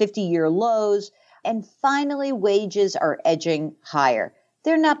 almost 50-year lows. And finally, wages are edging higher.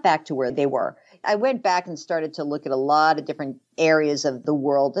 They're not back to where they were. I went back and started to look at a lot of different areas of the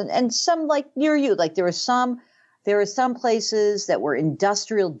world and some like near you, like there are some places that were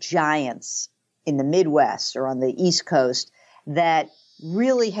industrial giants in the Midwest or on the East Coast that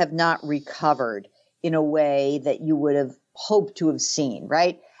really have not recovered in a way that you would have hoped to have seen,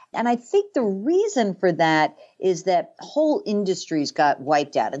 right? And I think the reason for that is that whole industries got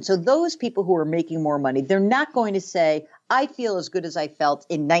wiped out. And so those people who are making more money, they're not going to say, I feel as good as I felt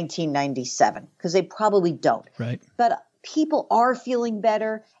in 1997, because they probably don't. Right. But people are feeling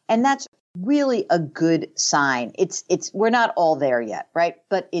better, and that's really a good sign. We're not all there yet, right?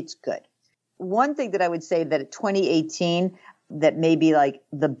 But it's good. One thing that I would say that at 2018, that may be like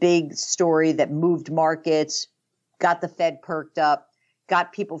the big story that moved markets, got the Fed perked up,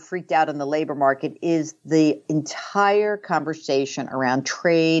 got people freaked out in the labor market is the entire conversation around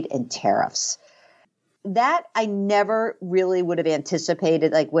trade and tariffs. That I never really would have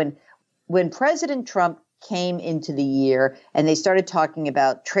anticipated. Like when President Trump came into the year and they started talking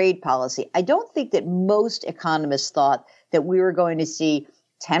about trade policy, I don't think that most economists thought that we were going to see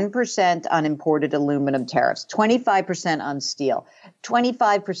 10% on imported aluminum tariffs, 25% on steel,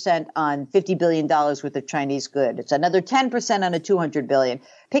 25% on $50 billion worth of Chinese goods. It's another 10% on a $200 billion,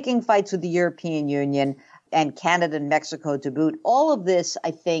 picking fights with the European Union and Canada and Mexico to boot. All of this, I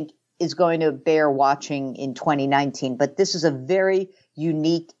think, is going to bear watching in 2019. But this is a very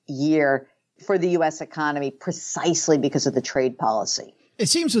unique year for the U.S. economy precisely because of the trade policy. It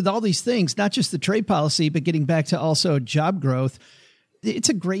seems with all these things, not just the trade policy, but getting back to also job growth, it's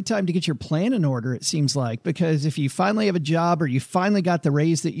a great time to get your plan in order, it seems like, because if you finally have a job or you finally got the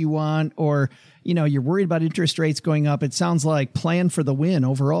raise that you want, or, you're worried about interest rates going up, it sounds like plan for the win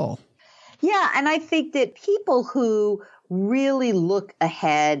overall. Yeah. And I think that people who really look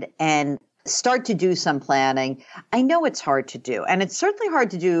ahead and start to do some planning, I know it's hard to do. And it's certainly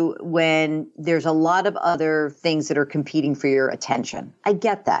hard to do when there's a lot of other things that are competing for your attention. I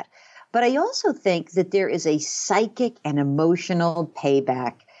get that. But I also think that there is a psychic and emotional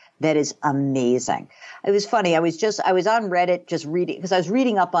payback that is amazing. It was funny. I was on Reddit just reading, because I was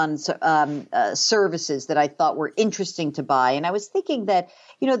reading up on services that I thought were interesting to buy. And I was thinking that,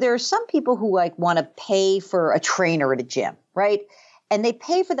 there are some people who want to pay for a trainer at a gym, right? And they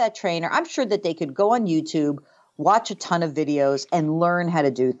pay for that trainer. I'm sure that they could go on YouTube, watch a ton of videos, and learn how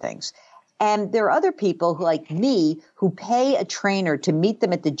to do things. And there are other people who, like me, who pay a trainer to meet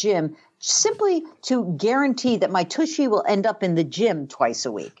them at the gym simply to guarantee that my tushy will end up in the gym twice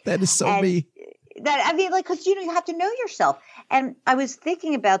a week. That is so me. Because you have to know yourself. And I was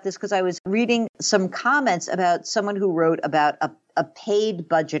thinking about this because I was reading some comments about someone who wrote about a paid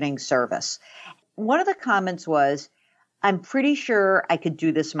budgeting service. One of the comments was, I'm pretty sure I could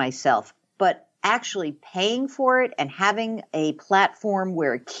do this myself, but actually paying for it and having a platform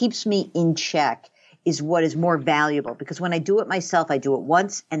where it keeps me in check is what is more valuable, because when I do it myself, I do it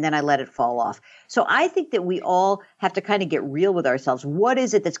once and then I let it fall off. So I think that we all have to kind of get real with ourselves. What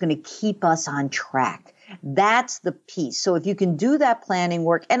is it that's going to keep us on track? That's the piece. So if you can do that planning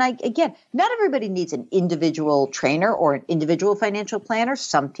work, and again, not everybody needs an individual trainer or an individual financial planner.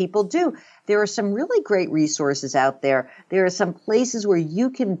 Some people do. There are some really great resources out there. There are some places where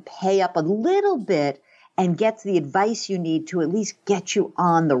you can pay up a little bit and get the advice you need to at least get you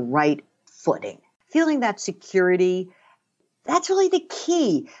on the right footing. Feeling that security, that's really the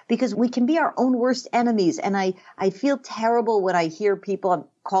key, because we can be our own worst enemies. And I feel terrible when I hear people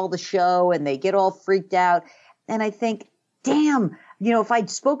call the show and they get all freaked out. And I think, damn, if I'd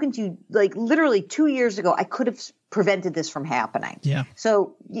spoken to you like literally 2 years ago, I could have prevented this from happening. Yeah.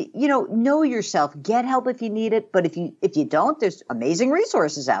 So, know yourself, get help if you need it. But if you don't, there's amazing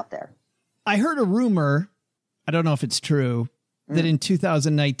resources out there. I heard a rumor, I don't know if it's true, that in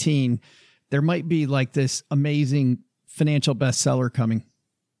 2019, there might be like this amazing financial bestseller coming.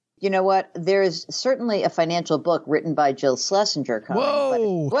 You know what? There is certainly a financial book written by Jill Schlesinger coming.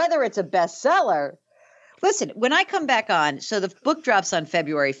 Whoa! But whether it's a bestseller, listen, when I come back on, so the book drops on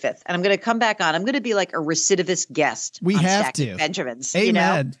February 5th, and I'm going to come back on. I'm going to be like a recidivist guest. We on have Stacking to. Benjamins.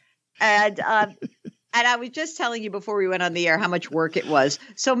 Amen. And I was just telling you before we went on the air how much work it was.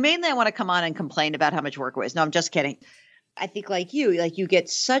 So mainly I want to come on and complain about how much work it was. No, I'm just kidding. I think like you get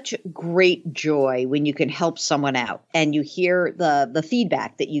such great joy when you can help someone out and you hear the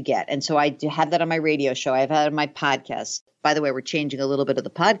feedback that you get. And so I have that on my radio show. I've had it on my podcast. By the way, we're changing a little bit of the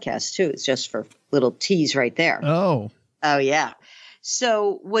podcast too. It's just for little tease right there. Oh, yeah.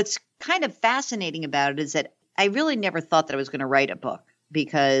 So what's kind of fascinating about it is that I really never thought that I was going to write a book,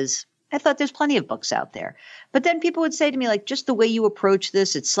 because I thought there's plenty of books out there. But then people would say to me, like, just the way you approach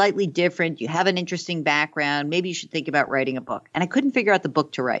this, it's slightly different. You have an interesting background. Maybe you should think about writing a book. And I couldn't figure out the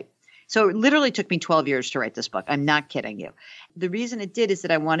book to write. So it literally took me 12 years to write this book. I'm not kidding you. The reason it did is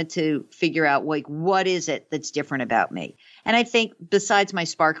that I wanted to figure out, like, what is it that's different about me? And I think besides my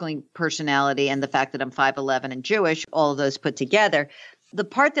sparkling personality and the fact that I'm 5'11" and Jewish, all of those put together, the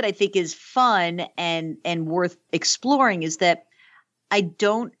part that I think is fun and worth exploring is that I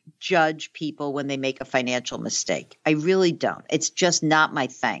don't judge people when they make a financial mistake. I really don't. It's just not my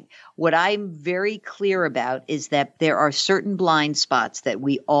thing. What I'm very clear about is that there are certain blind spots that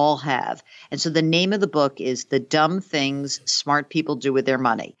we all have. And so the name of the book is The Dumb Things Smart People Do With Their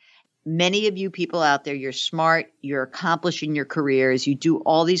Money. Many of you people out there, you're smart, you're accomplishing your careers, you do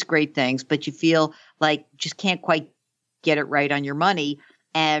all these great things, but you feel like just can't quite get it right on your money.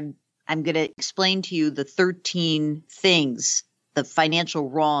 And I'm going to explain to you the 13 things, the financial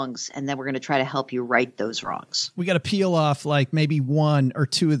wrongs, and then we're going to try to help you right those wrongs. We got to peel off like maybe 1 or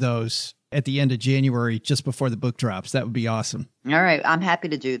 2 of those at the end of January, just before the book drops. That would be awesome. All right. I'm happy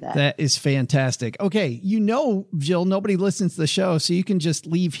to do that. That is fantastic. Okay. Jill, nobody listens to the show, so you can just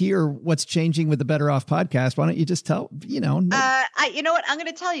leave here what's changing with the Better Off podcast. Why don't you just tell, you know what? I'm going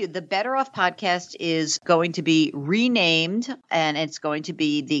to tell you, the Better Off podcast is going to be renamed, and it's going to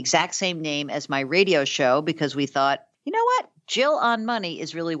be the exact same name as my radio show, because we thought, you know what? Jill on Money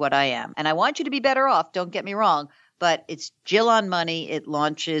is really what I am. And I want you to be better off. Don't get me wrong. But it's Jill on Money. It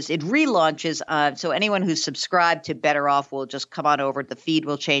relaunches. So anyone who's subscribed to Better Off will just come on over. The feed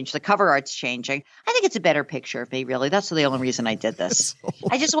will change. The cover art's changing. I think it's a better picture of me, really. That's the only reason I did this.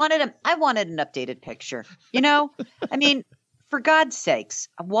 I just wanted I wanted an updated picture. I mean, for God's sakes,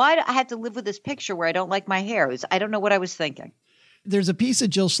 why do I have to live with this picture where I don't like my hair? I don't know what I was thinking. There's a piece of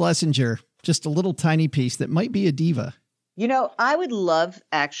Jill Schlesinger, just a little tiny piece that might be a diva. I would love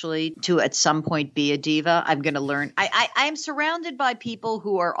actually to at some point be a diva. I'm going to learn. I am surrounded by people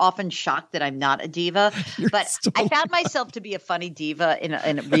who are often shocked that I'm not a diva, but I found myself to be a funny diva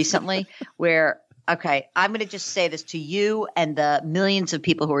in recently where, okay, I'm going to just say this to you and the millions of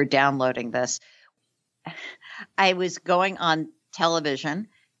people who are downloading this. I was going on television.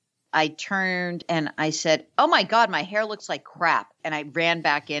 I turned and I said, oh my God, my hair looks like crap. And I ran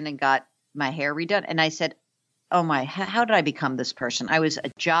back in and got my hair redone. And I said, oh my, how did I become this person? I was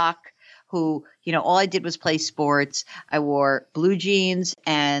a jock who, all I did was play sports. I wore blue jeans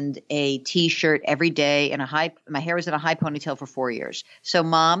and a t-shirt every day and my hair was in a high ponytail for 4 years. So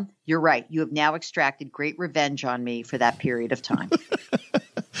Mom, you're right. You have now extracted great revenge on me for that period of time.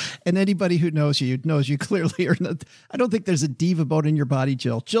 And anybody who knows you clearly are not. I don't think there's a diva bone in your body,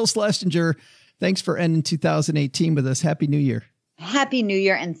 Jill. Jill Schlesinger, thanks for ending 2018 with us. Happy New Year. Happy New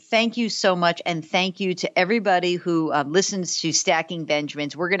Year, and thank you so much. And thank you to everybody who listens to Stacking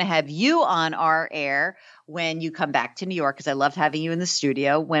Benjamins. We're going to have you on our air when you come back to New York, because I loved having you in the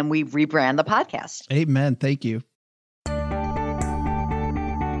studio when we rebrand the podcast. Amen. Thank you.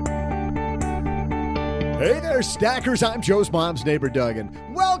 Hey there, Stackers. I'm Joe's mom's neighbor, Doug, and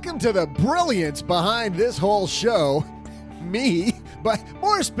welcome to the brilliance behind this whole show. Me, but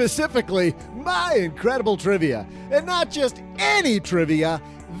more specifically, my incredible trivia. And not just any trivia,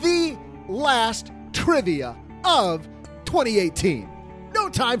 the last trivia of 2018. No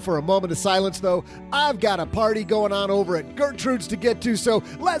time for a moment of silence, though. I've got a party going on over at Gertrude's to get to, so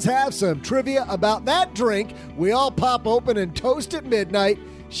let's have some trivia about that drink we all pop open and toast at midnight,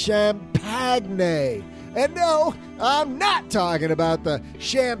 Champagne. And no, I'm not talking about the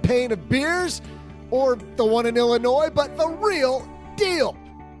champagne of beers or the one in Illinois, but the real deal.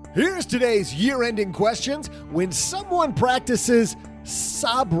 Here's today's year-ending questions. When someone practices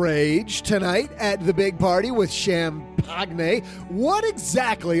Sabrage tonight at the big party with Champagne, what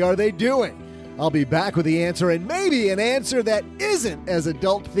exactly are they doing? I'll be back with the answer, and maybe an answer that isn't as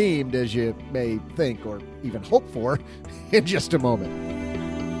adult-themed as you may think or even hope for, in just a moment.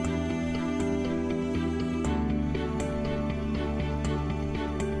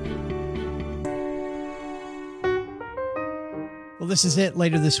 Well, this is it.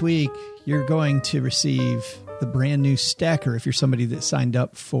 Later this week, you're going to receive the brand new Stacker if you're somebody that signed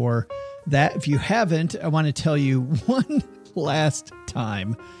up for that. If you haven't, I want to tell you one last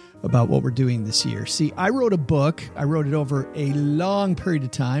time about what we're doing this year. See, I wrote a book. I wrote it over a long period of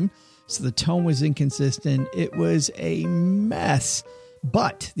time, so the tone was inconsistent. It was a mess,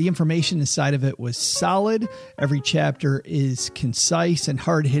 but the information inside of it was solid. Every chapter is concise and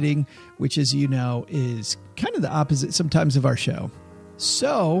hard-hitting, which, as you know, is kind of the opposite sometimes of our show.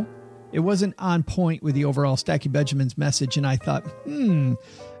 So it wasn't on point with the overall Stacking Benjamins message. And I thought,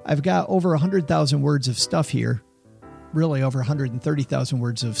 I've got over 100,000 words of stuff here, really over 130,000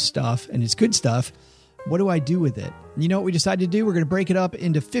 words of stuff, and it's good stuff. What do I do with it? You know what we decided to do? We're going to break it up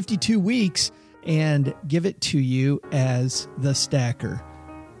into 52 weeks and give it to you as the Stacker.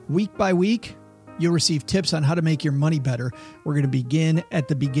 Week by week, you'll receive tips on how to make your money better. We're going to begin at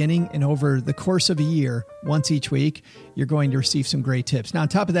the beginning, and over the course of a year, once each week, you're going to receive some great tips. Now, on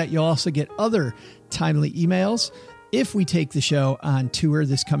top of that, you'll also get other timely emails if we take the show on tour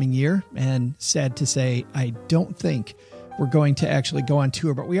this coming year. And sad to say, I don't think we're going to actually go on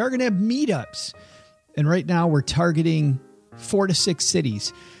tour, but we are going to have meetups. And right now we're targeting 4 to 6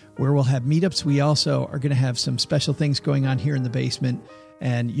 cities where we'll have meetups. We also are going to have some special things going on here in the basement,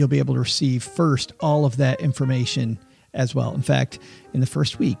 and you'll be able to receive first all of that information as well. In fact, in the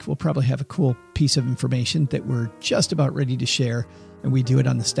first week, we'll probably have a cool piece of information that we're just about ready to share, and we do it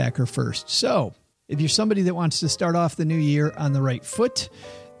on the Stacker first. So if you're somebody that wants to start off the new year on the right foot,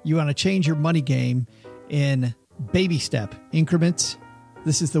 you want to change your money game in baby step increments,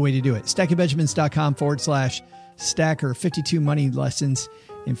 this is the way to do it. StackingBenjamins.com/Stacker, 52 money lessons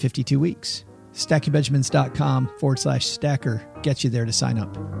in 52 weeks. StackingBenjamins.com/Stacker gets you there to sign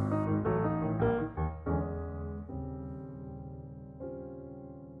up.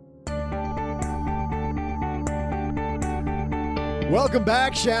 Welcome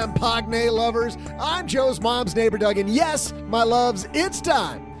back, Champagne lovers. I'm Joe's mom's neighbor, Doug, and yes, my loves, it's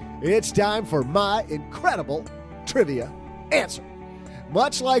time. It's time for my incredible trivia answer.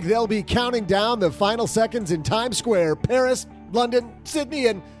 Much like they'll be counting down the final seconds in Times Square, Paris, London, Sydney,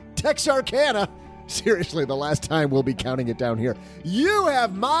 and Texarkana. Seriously, the last time we'll be counting it down here. You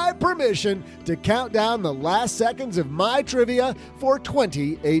have my permission to count down the last seconds of my trivia for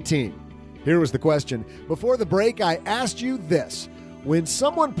 2018. Here was the question. Before the break, I asked you this. When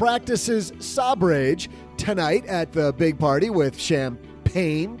someone practices Sabrage tonight at the big party with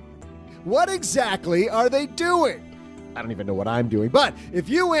Champagne, what exactly are they doing? I don't even know what I'm doing, but if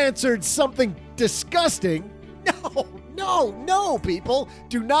you answered something disgusting, no, people,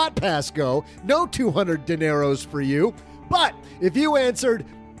 do not pass go. No 200 dineros for you. But if you answered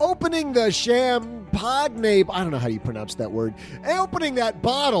opening the champagne, I don't know how you pronounce that word, opening that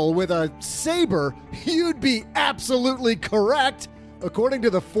bottle with a saber, you'd be absolutely correct. According to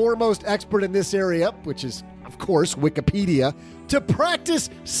the foremost expert in this area, which is, of course, Wikipedia, to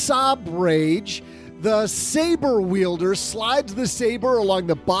practice Sabrage, The saber wielder slides the saber along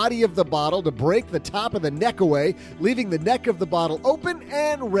the body of the bottle to break the top of the neck away, leaving the neck of the bottle open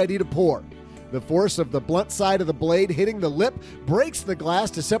and ready to pour. The force of the blunt side of the blade hitting the lip breaks the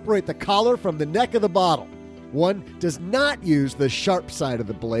glass to separate the collar from the neck of the bottle. One does not use the sharp side of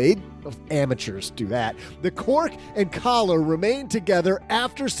the blade. Amateurs do that. The cork and collar remain together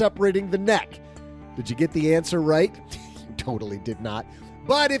after separating the neck. Did you get the answer right? You totally did not.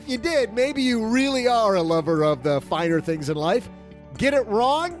 But if you did, maybe you really are a lover of the finer things in life. Get it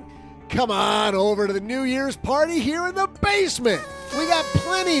wrong? Come on over to the New Year's party here in the basement. We got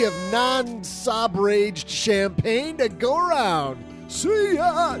plenty of non-sob-raged champagne to go around. See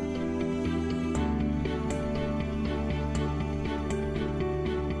ya!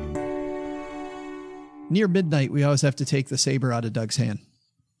 Near midnight, we always have to take the saber out of Doug's hand.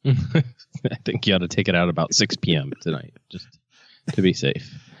 I think you ought to take it out about 6 p.m. tonight, just to be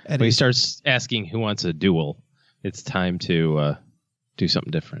safe. When he starts asking who wants a duel, it's time to do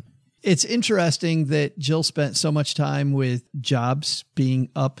something different. It's interesting that Jill spent so much time with jobs being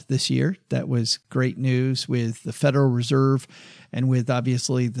up this year. That was great news with the Federal Reserve and with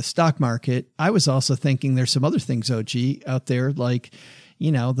obviously the stock market. I was also thinking there's some other things, OG, out there, like,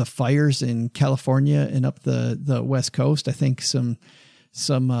 you know, the fires in California and up the West Coast. I think some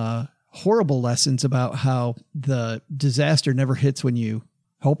horrible lessons about how the disaster never hits when you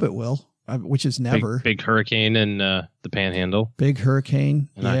hope it will, which is never. Big hurricane in the Panhandle. Big hurricane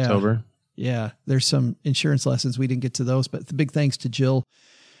in October. Yeah, there's some insurance lessons. We didn't get to those, but the big thanks to Jill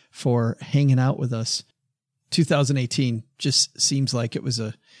for hanging out with us. 2018 just seems like it was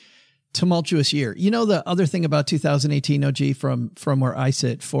a tumultuous year. You know, the other thing about 2018, OG, from where I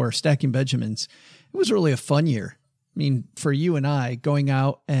sit for Stacking Benjamins, it was really a fun year. I mean, for you and I going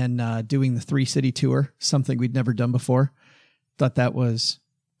out and doing the 3-city tour, something we'd never done before, thought that was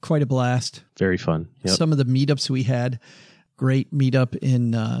quite a blast. Very fun. Yep. Some of the meetups we had, great meetup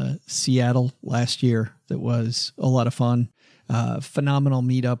in Seattle last year. That was a lot of fun. Phenomenal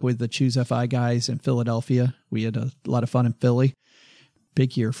meetup with the Choose FI guys in Philadelphia. We had a lot of fun in Philly.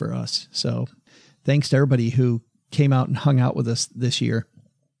 Big year for us. So thanks to everybody who came out and hung out with us this year.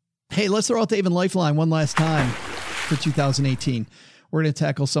 Hey, let's throw out the Haven Lifeline one last time for 2018. We're going to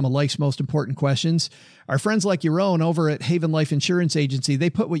tackle some of life's most important questions. Our friends like your own over at Haven Life Insurance Agency, they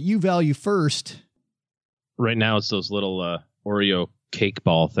put what you value first. Right now, it's those little Oreo cake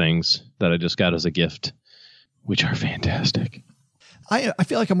ball things that I just got as a gift, which are fantastic. I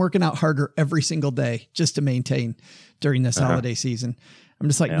feel like I'm working out harder every single day just to maintain during this holiday season. I'm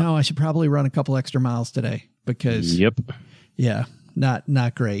just like, no, I should probably run a couple extra miles today because,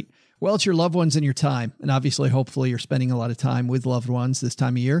 not great. Well, it's your loved ones and your time. And obviously, hopefully you're spending a lot of time with loved ones this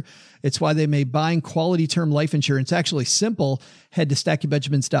time of year. It's why they made buying quality term life insurance actually simple. Head to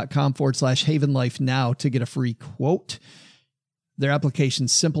stackingbenjamins.com/Haven Life now to get a free quote. Their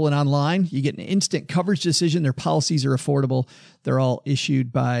application's simple and online. You get an instant coverage decision. Their policies are affordable. They're all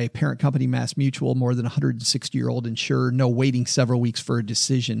issued by parent company Mass Mutual, more than 160-year-old insurer. No waiting several weeks for a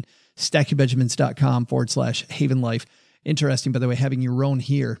decision. stackingbenjamins.com/Haven Life. Interesting, by the way, having your own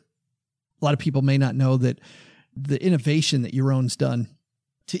here. A lot of people may not know that the innovation that your own's done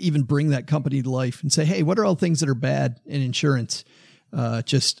to even bring that company to life and say, hey, what are all things that are bad in insurance?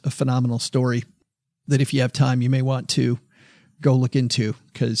 Just a phenomenal story that if you have time, you may want to go look into,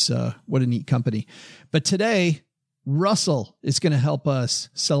 because what a neat company. But today, Russell is going to help us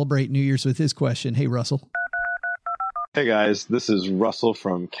celebrate New Year's with his question. Hey, Russell. Hey, guys. This is Russell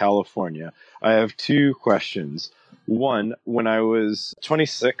from California. I have 2 questions. One, when I was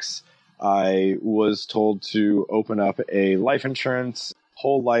 26, I was told to open up a life insurance,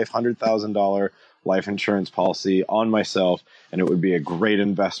 whole life, $100,000 life insurance policy on myself, and it would be a great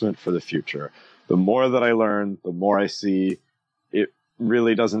investment for the future. The more that I learn, the more I see it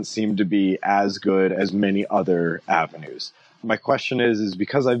really doesn't seem to be as good as many other avenues. My question is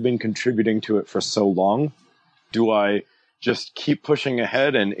because I've been contributing to it for so long, do I just keep pushing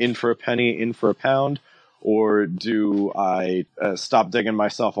ahead and in for a penny, in for a pound? Or do I stop digging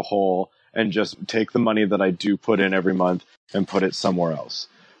myself a hole and just take the money that I do put in every month and put it somewhere else?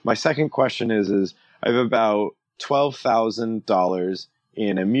 My second question is I have about $12,000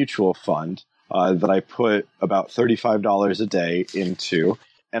 in a mutual fund that I put about $35 a day into,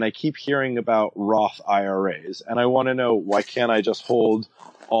 and I keep hearing about Roth IRAs, and I want to know, why can't I just hold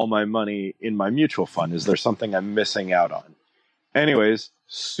all my money in my mutual fund? Is there something I'm missing out on? Anyways,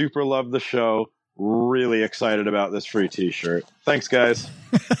 super love the show. Really excited about this free t-shirt. Thanks, guys.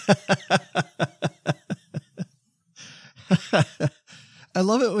 I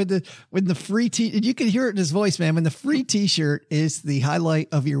love it when the free you can hear it in his voice, man. When the free t-shirt is the highlight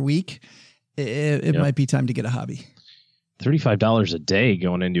of your week, it might be time to get a hobby. $35 a day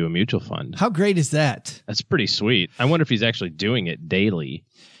going into a mutual fund. How great is that? That's pretty sweet. I wonder if he's actually doing it daily.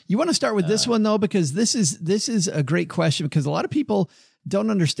 You want to start with this one, though, because this is a great question, because a lot of people don't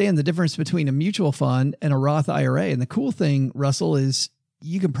understand the difference between a mutual fund and a Roth IRA. And the cool thing, Russell, is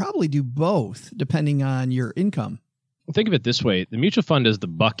you can probably do both depending on your income. Think of it this way. The mutual fund is the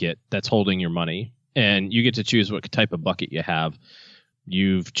bucket that's holding your money, and you get to choose what type of bucket you have.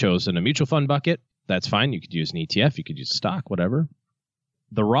 You've chosen a mutual fund bucket. That's fine. You could use an ETF. You could use a stock, whatever.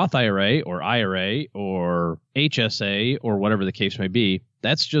 The Roth IRA or HSA or whatever the case may be,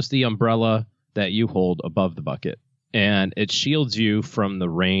 that's just the umbrella that you hold above the bucket, and it shields you from the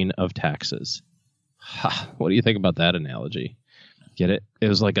rain of taxes. What do you think about that analogy? Get it? It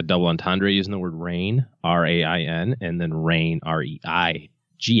was like a double entendre using the word rain, RAIN, and then rain,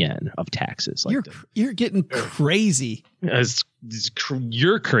 REIGN, of taxes. Like you're getting crazy.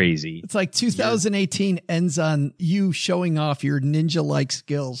 You're crazy. It's like 2018 ends on you showing off your ninja-like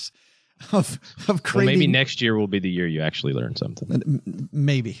skills of creating. Well, maybe next year will be the year you actually learn something.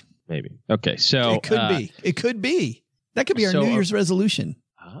 Maybe. Okay, so it could be. It could be. That could be our New Year's resolution.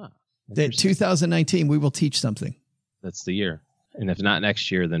 That 2019 we will teach something. That's the year. And if not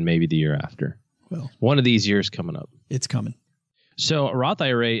next year, then maybe the year after. Well, one of these years coming up. It's coming. So a Roth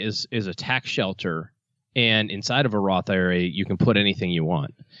IRA is a tax shelter, and inside of a Roth IRA, you can put anything you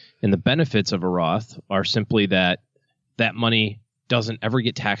want. And the benefits of a Roth are simply that money doesn't ever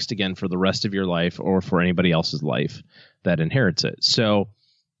get taxed again for the rest of your life or for anybody else's life that inherits it. So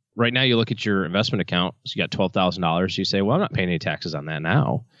right now you look at your investment account, so you got $12,000. You say, well, I'm not paying any taxes on that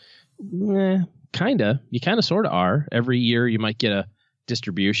now. Kinda. You kind of sort of are. Every year you might get a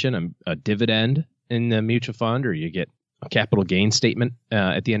distribution, a dividend in the mutual fund, or you get a capital gain statement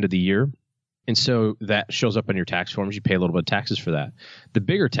at the end of the year. And so that shows up on your tax forms. You pay a little bit of taxes for that. The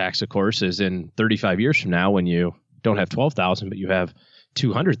bigger tax, of course, is in 35 years from now when you don't have $12,000, but you have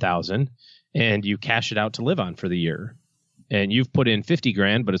 $200,000 and you cash it out to live on for the year. And you've put in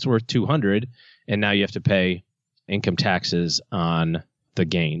 $50,000, but it's worth $200,000. And now you have to pay income taxes on the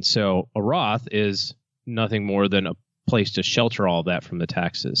gain. So a Roth is nothing more than a place to shelter all of that from the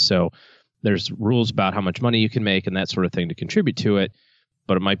taxes. So there's rules about how much money you can make and that sort of thing to contribute to it,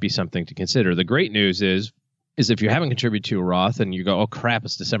 but it might be something to consider. The great news is if you haven't contributed to a Roth and you go, oh crap,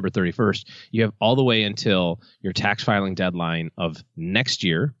 it's December 31st, you have all the way until your tax filing deadline of next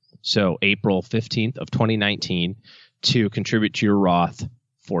year, so April 15th of 2019, to contribute to your Roth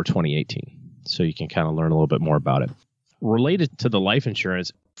for 2018. So you can kind of learn a little bit more about it. Related to the life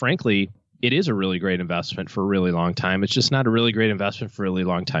insurance, frankly, it is a really great investment for a really long time. It's just not a really great investment for a really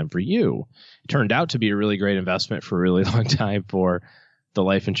long time for you. It turned out to be a really great investment for a really long time for the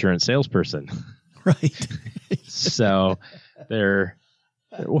life insurance salesperson. Right. So there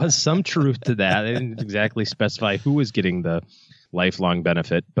was some truth to that. They didn't exactly specify who was getting the lifelong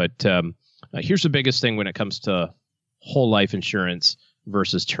benefit. But here's the biggest thing when it comes to whole life insurance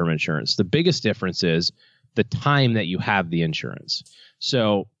versus term insurance. The biggest difference is the time that you have the insurance.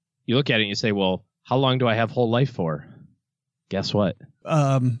 So you look at it and you say, well, how long do I have whole life for? Guess what?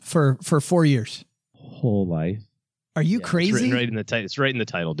 For 4 years. Whole life. Are you crazy? It's right in the title. It's right in the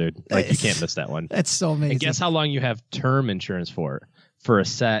title, dude. Like you can't miss that one. That's so amazing. And guess how long you have term insurance for? For a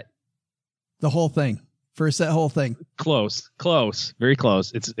set. The whole thing. For a set whole thing. Close. Very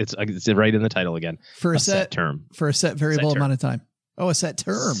close. It's right in the title again. For a set term. For a set variable amount of time. Oh, a set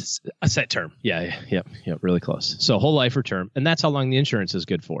term. A set term. Yeah. Really close. So whole life or term. And that's how long the insurance is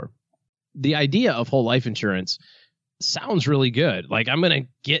good for. The idea of whole life insurance sounds really good. Like I'm going to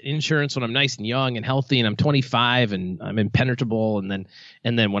get insurance when I'm nice and young and healthy and I'm 25 and I'm impenetrable. And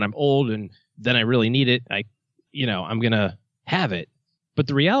then when I'm old and then I really need it, I'm going to have it. But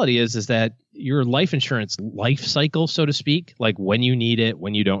the reality is that your life insurance life cycle, so to speak, like when you need it,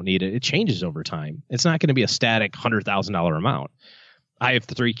 when you don't need it, it changes over time. It's not going to be a static $100,000 amount. I have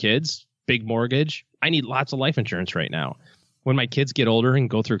 3 kids, big mortgage. I need lots of life insurance right now. When my kids get older and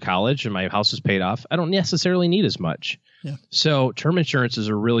go through college and my house is paid off, I don't necessarily need as much. Yeah. So term insurance is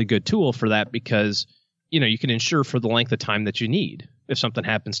a really good tool for that because, you can insure for the length of time that you need. If something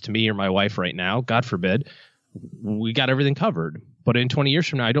happens to me or my wife right now, God forbid, we got everything covered. But in 20 years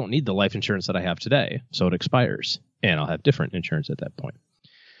from now, I don't need the life insurance that I have today. So it expires and I'll have different insurance at that point.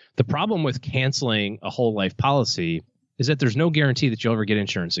 The problem with canceling a whole life policy is that there's no guarantee that you'll ever get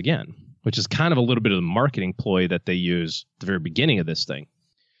insurance again, which is kind of a little bit of the marketing ploy that they use at the very beginning of this thing.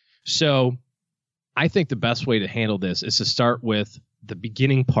 So I think the best way to handle this is to start with the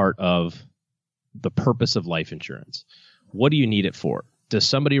beginning part of the purpose of life insurance. What do you need it for? Does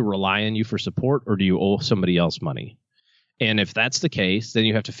somebody rely on you for support or do you owe somebody else money? And if that's the case, then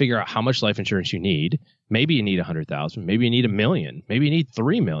you have to figure out how much life insurance you need. Maybe you need 100,000. Maybe you need $1 million. Maybe you need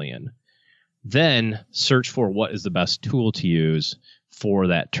 3 million. Then search for what is the best tool to use for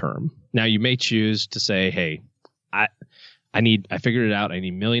that term. Now you may choose to say, hey, I figured it out. I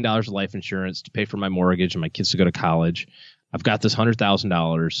need $1 million of life insurance to pay for my mortgage and my kids to go to college. I've got this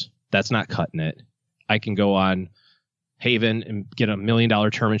 $100,000. That's not cutting it. I can go on Haven and get a $1 million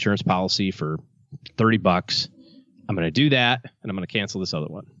term insurance policy for $30. I'm going to do that, and I'm going to cancel this other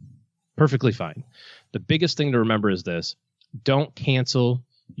one. Perfectly fine. The biggest thing to remember is this. Don't cancel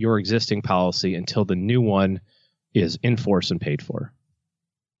your existing policy until the new one is in force and paid for,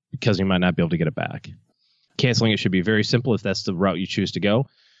 because you might not be able to get it back. Canceling it should be very simple if that's the route you choose to go,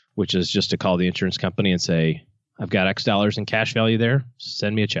 which is just to call the insurance company and say, I've got X dollars in cash value there.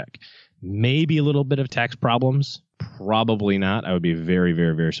 Send me a check. Maybe a little bit of tax problems. Probably not. I would be very,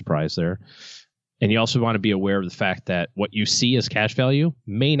 very, very surprised there. And you also want to be aware of the fact that what you see as cash value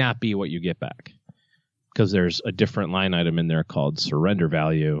may not be what you get back, because there's a different line item in there called surrender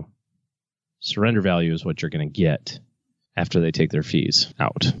value. Surrender value is what you're going to get after they take their fees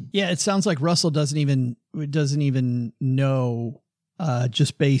out. Yeah, it sounds like Russell doesn't even know,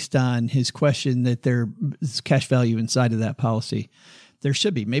 just based on his question, that there's cash value inside of that policy. There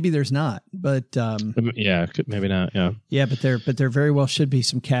should be. Maybe there's not, but maybe not. Yeah, but there very well should be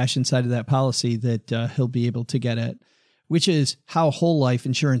some cash inside of that policy that he'll be able to get at, which is how whole life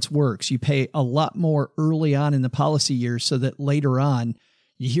insurance works. You pay a lot more early on in the policy years so that later on,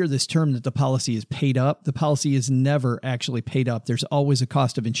 you hear this term that the policy is paid up. The policy is never actually paid up. There's always a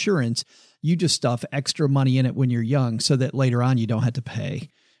cost of insurance. You just stuff extra money in it when you're young so that later on you don't have to pay.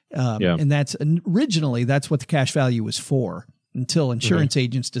 And originally that's what the cash value was for, until insurance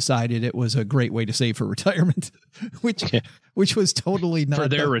agents decided it was a great way to save for retirement, which was totally not for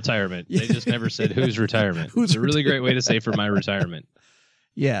their retirement. They just never said whose retirement. It's a really great way to save for my retirement.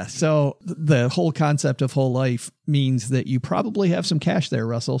 Yeah. So the whole concept of whole life means that you probably have some cash there,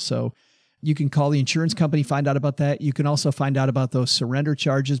 Russell. So you can call the insurance company, find out about that. You can also find out about those surrender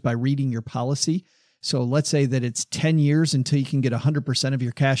charges by reading your policy. So let's say that it's 10 years until you can get 100% of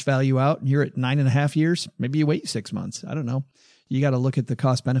your cash value out, and you're at 9.5 years. Maybe you wait 6 months. I don't know. You got to look at the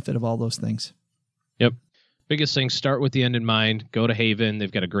cost benefit of all those things. Yep. Biggest thing, start with the end in mind. Go to Haven.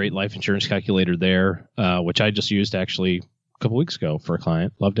 They've got a great life insurance calculator there, which I just used actually a couple weeks ago for a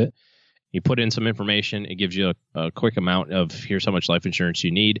client. Loved it. You put in some information. It gives you a quick amount of here's how much life insurance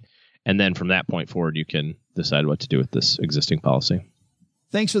you need. And then from that point forward, you can decide what to do with this existing policy.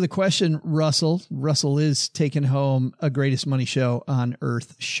 Thanks for the question, Russell. Russell is taking home a Greatest Money Show on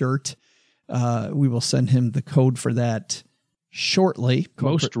Earth shirt. We will send him the code for that shortly.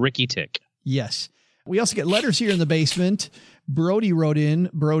 Most Ricky Tick. Yes. We also get letters here in the basement. Brody wrote in.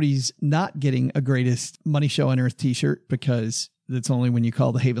 Brody's not getting a Greatest Money Show on Earth t-shirt because that's only when you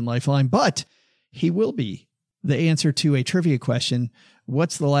call the Haven Lifeline, but he will be the answer to a trivia question.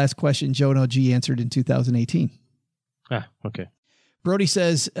 What's the last question Joe and OG answered in 2018? Okay. Brody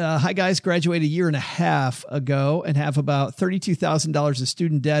says, hi guys, graduated 1.5 years ago and have about $32,000 of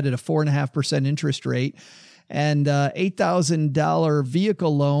student debt at a 4.5% interest rate and $8,000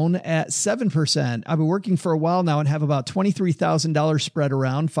 vehicle loan at 7%. I've been working for a while now and have about $23,000 spread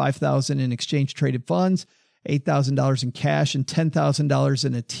around, $5,000 in exchange traded funds, $8,000 in cash, and $10,000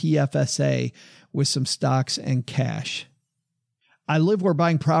 in a TFSA with some stocks and cash. I live where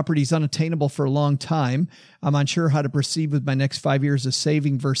buying property is unattainable for a long time. I'm unsure how to proceed with my next 5 years of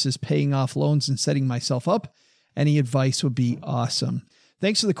saving versus paying off loans and setting myself up. Any advice would be awesome.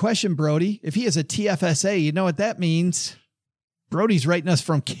 Thanks for the question, Brody. If he has a TFSA, you know what that means. Brody's writing us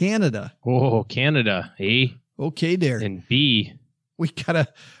from Canada. Oh, Canada. A. Okay, there. And B. We gotta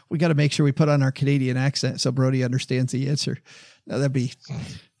make sure we put on our Canadian accent so Brody understands the answer. No, that'd be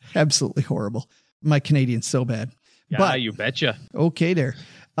absolutely horrible. My Canadian's so bad. Yeah, but, you betcha. Okay, there.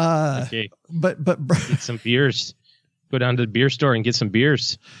 Okay. But get some beers. Go down to the beer store and get some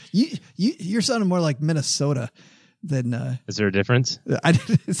beers. You're sounding more like Minnesota than. Is there a difference?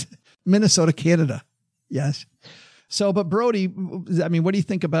 Minnesota, Canada. Yes. So, but Brody, I mean, what do you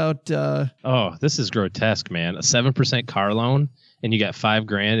think about? Oh, this is grotesque, man. A 7% car loan, and you got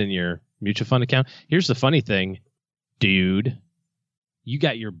 $5,000 in your mutual fund account. Here's the funny thing, dude. You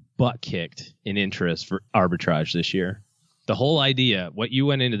got your butt kicked in interest for arbitrage this year. The whole idea, what you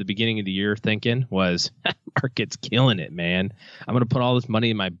went into the beginning of the year thinking was, market's killing it, man. I'm going to put all this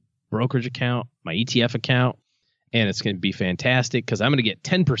money in my brokerage account, my ETF account, and it's going to be fantastic because I'm going to get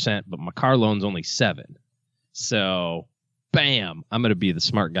 10%, but my car loan's only 7%. So, bam, I'm going to be the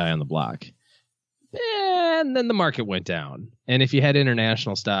smart guy on the block. And then the market went down. And if you had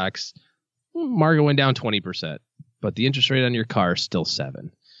international stocks, market went down 20%. but the interest rate on your car is still 7%,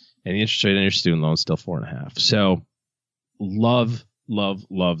 and the interest rate on your student loan is still 4.5%. So love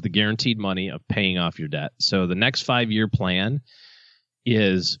the guaranteed money of paying off your debt. So the next 5-year plan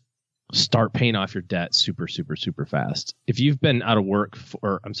is start paying off your debt super, super, super fast. If you've been out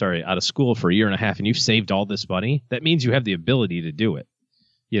of school for a year and a half and you've saved all this money, that means you have the ability to do it.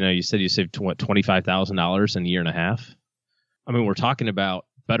 You said you saved $25,000 in a year and a half. I mean, we're talking about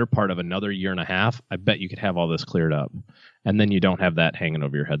better part of another year and a half. I bet you could have all this cleared up, and then you don't have that hanging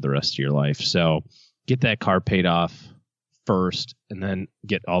over your head the rest of your life. So get that car paid off first, and then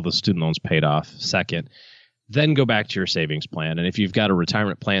get all the student loans paid off second. Then go back to your savings plan. And if you've got a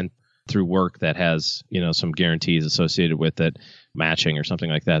retirement plan through work that has, some guarantees associated with it, matching or something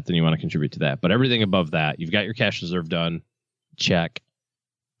like that, then you want to contribute to that. But everything above that, you've got your cash reserve done, check.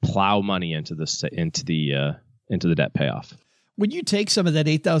 Plow money into the debt payoff. Would you take some of that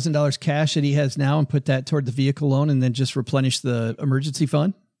 $8,000 cash that he has now and put that toward the vehicle loan and then just replenish the emergency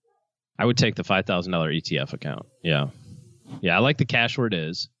fund? I would take the $5,000 ETF account. Yeah. I like the cash where it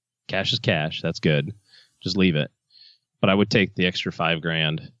is. Cash is cash. That's good. Just leave it. But I would take the extra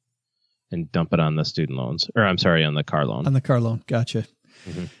 $5,000 and dump it on the student loans, or on the car loan. On the car loan. Gotcha.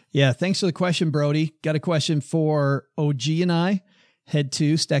 Mm-hmm. Yeah. Thanks for the question, Brody. Got a question for OG and I. Head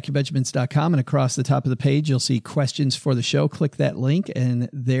to stackingbenjamins.com, and across the top of the page, you'll see questions for the show. Click that link and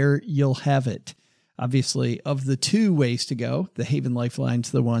there you'll have it. Obviously, of the 2 ways to go, the Haven Lifeline's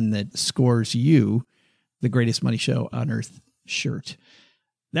the one that scores you the greatest money show on earth shirt.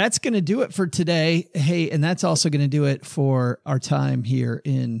 That's going to do it for today. Hey, and that's also going to do it for our time here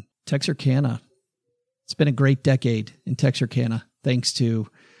in Texarkana. It's been a great decade in Texarkana. Thanks to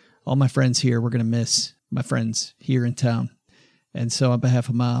all my friends here. We're going to miss my friends here in town. And so on behalf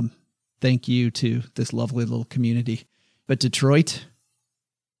of Mom, thank you to this lovely little community. But Detroit,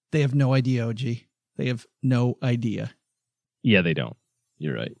 they have no idea, OG. They have no idea. Yeah, they don't.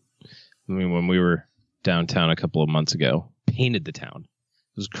 You're right. I mean, when we were downtown a couple of months ago, painted the town.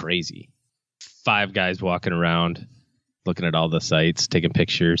 It was crazy. 5 guys walking around, looking at all the sites, taking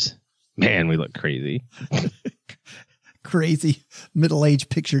pictures. Man, we look crazy. Crazy middle-aged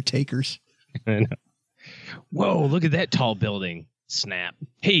picture takers. I know. Whoa, look at that tall building. Snap.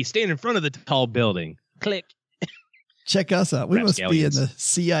 Hey, stand in front of the tall building. Click. Check us out. We must be in the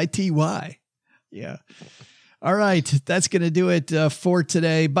CITY. Yeah. All right. That's going to do it for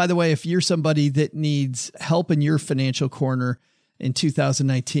today. By the way, if you're somebody that needs help in your financial corner in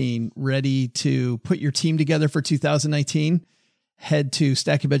 2019, ready to put your team together for 2019, head to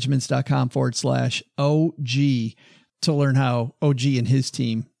stackingbenjamins.com/OG to learn how OG and his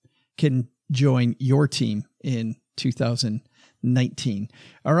team can join your team in 2019.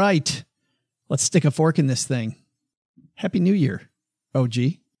 All right, let's stick a fork in this thing. Happy New Year,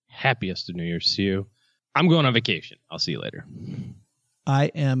 OG. Happiest of New Year's to you. I'm going on vacation. I'll see you later. I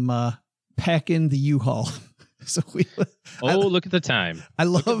am packing the U-Haul. So look at the time. I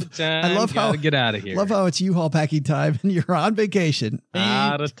love how get out of here. Love how it's U-Haul packing time and you're on vacation.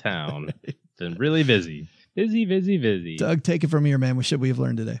 Out of town. Been really busy. Busy. Doug, take it from here, man. What should we have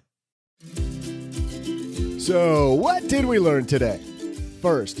learned today? So, what did we learn today?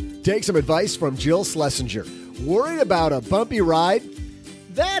 First, take some advice from Jill Schlesinger. Worried about a bumpy ride?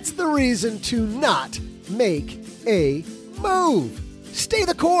 That's the reason to not make a move. Stay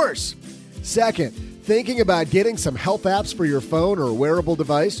the course. Second, thinking about getting some health apps for your phone or wearable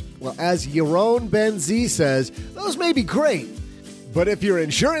device? Well, as Yaron Ben Z says, those may be great. But if your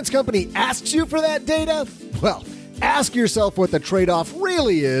insurance company asks you for that data, well, ask yourself what the trade-off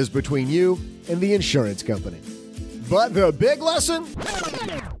really is between you and the insurance company. But the big lesson?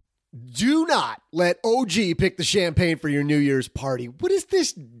 Do not let OG pick the champagne for your New Year's party. What is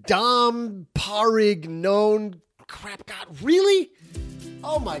this Dom Parignon crap? God, really?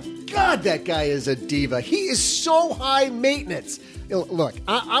 Oh my God, that guy is a diva. He is so high maintenance. Look,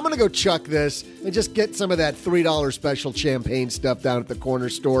 I'm going to go chuck this and just get some of that $3 special champagne stuff down at the corner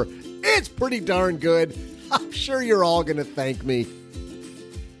store. It's pretty darn good. I'm sure you're all going to thank me.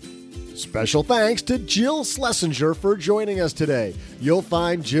 Special thanks to Jill Schlesinger for joining us today. You'll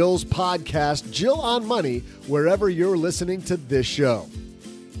find Jill's podcast, Jill on Money, wherever you're listening to this show.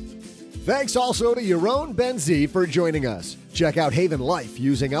 Thanks also to Yaron Ben Z for joining us. Check out Haven Life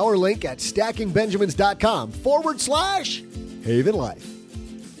using our link at stackingbenjamins.com/Haven Life.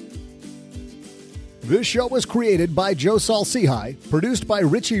 This show was created by Joe Salsihai, produced by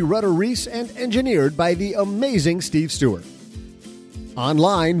Richie Rutter-Reese, and engineered by the amazing Steve Stewart.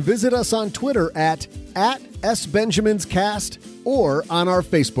 Online, visit us on Twitter at @SBenjaminsCast or on our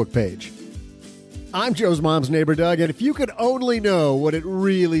Facebook page. I'm Joe's mom's neighbor, Doug, and if you could only know what it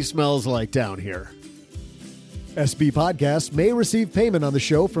really smells like down here. SB Podcasts may receive payment on the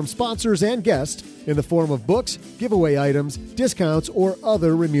show from sponsors and guests in the form of books, giveaway items, discounts, or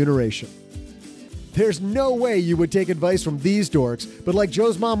other remuneration. There's no way you would take advice from these dorks, but like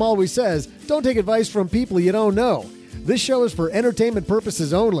Joe's mom always says, don't take advice from people you don't know. This show is for entertainment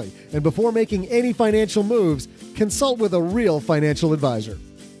purposes only, and before making any financial moves, consult with a real financial advisor.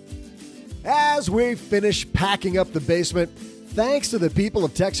 As we finish packing up the basement, thanks to the people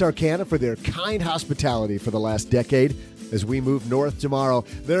of Texarkana for their kind hospitality for the last decade. As we move north tomorrow,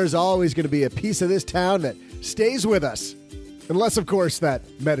 there's always going to be a piece of this town that stays with us. Unless, of course,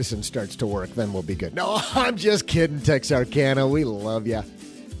 that medicine starts to work, then we'll be good. No, I'm just kidding, Texarkana. We love ya.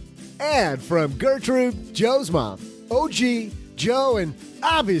 And from Gertrude, Joe's mom, OG, Joe, and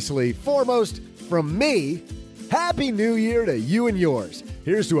obviously, foremost, from me, Happy New Year to you and yours.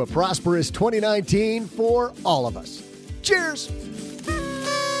 Here's to a prosperous 2019 for all of us. Cheers!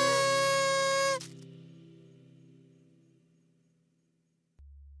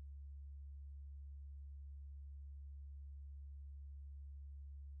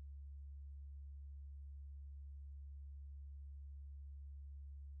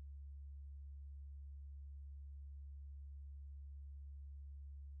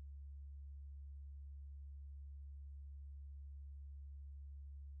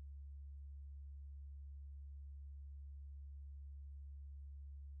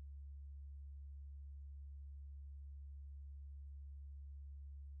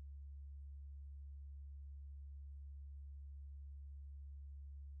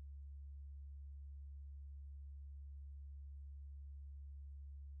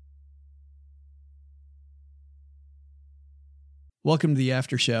 Welcome to the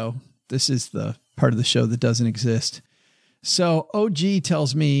after show. This is the part of the show that doesn't exist. So OG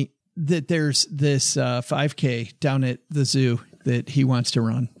tells me that there's this 5K down at the zoo that he wants to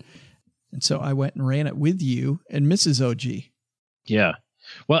run. And so I went and ran it with you and Mrs. OG. Yeah.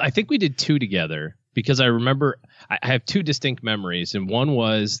 Well, I think we did two together because I remember I have two distinct memories, and one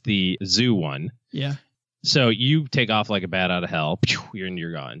was the zoo one. Yeah. So you take off like a bat out of hell,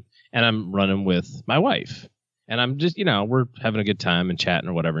 you're gone. And I'm running with my wife. And I'm just, we're having a good time and chatting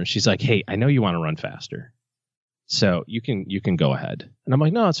or whatever. And she's like, hey, I know you want to run faster, so you can go ahead. And I'm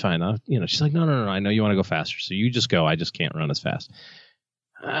like, no, it's fine. She's like, no, I know you want to go faster, so you just go. I just can't run as fast.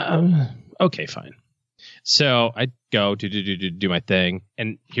 Okay, fine. So I go do my thing.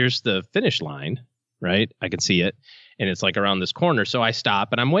 And here's the finish line, right? I can see it. And it's like around this corner. So I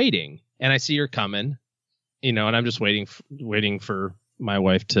stop and I'm waiting. And I see her coming, and I'm just waiting for my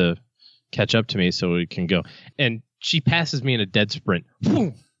wife to catch up to me so we can go. And she passes me in a dead sprint.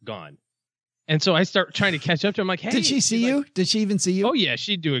 Boom, gone. And so I start trying to catch up to her. I'm like, hey. Did she see you? Did she even see you? Oh, yeah.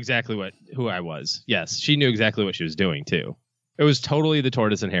 She knew exactly who I was. Yes. She knew exactly what she was doing, too. It was totally the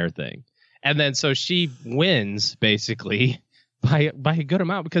tortoise and hare thing. And then so she wins, basically, by a good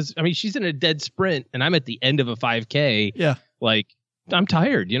amount. Because, she's in a dead sprint, and I'm at the end of a 5K. Yeah. Like, I'm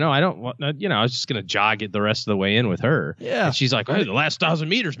tired, I don't want, I was just going to jog it the rest of the way in with her. Yeah. And she's like, hey, the last 1,000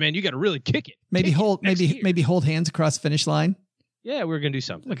 meters, man, you got to really kick it. Maybe hold hands across the finish line. Yeah, we were going to do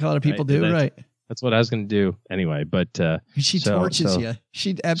something. Like a lot of people do, right? That's what I was going to do anyway. But she torches you.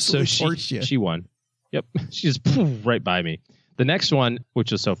 She absolutely torched you. She won. Yep. She just right by me. The next one,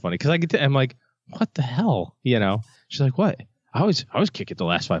 which was so funny, because I'm like, what the hell? She's like, what? I was kicking the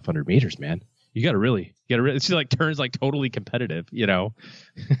last 500 meters, man. You got to really, she like turns like totally competitive,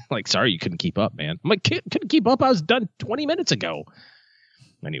 like, sorry, you couldn't keep up, man. I'm like, couldn't keep up. I was done 20 minutes ago.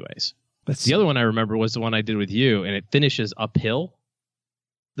 Anyways, the other one I remember was the one I did with you, and it finishes uphill.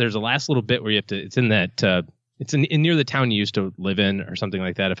 There's a last little bit where you have to, it's in that, it's in near the town you used to live in or something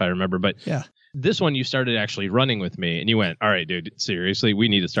like that, if I remember. But yeah, this one you started actually running with me, and you went, all right, dude, seriously, we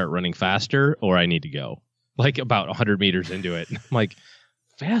need to start running faster or I need to go. Like about 100 meters into it. I'm like,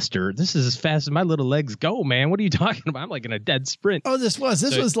 faster? This is as fast as my little legs go, man. What are you talking about? I'm like in a dead sprint. Oh, this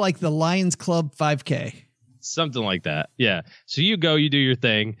was like the Lions Club 5K. Something like that. Yeah. So you go, you do your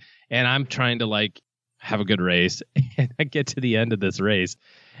thing, and I'm trying to like have a good race. And I get to the end of this race,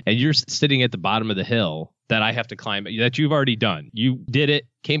 and you're sitting at the bottom of the hill that I have to climb that you've already done. You did it,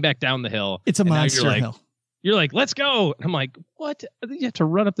 came back down the hill. It's a monster hill. You're like, let's go. And I'm like, what? You have to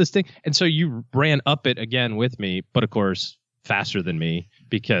run up this thing. And so you ran up it again with me, but of course, faster than me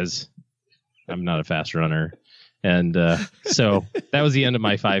because I'm not a fast runner. And so that was the end of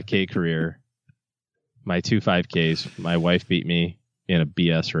my 5K career. My 2 5Ks. My wife beat me in a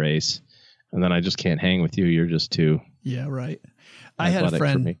BS race. And then I just can't hang with you. You're just too. Yeah, right. I had a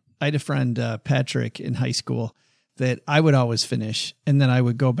friend, Patrick, in high school that I would always finish. And then I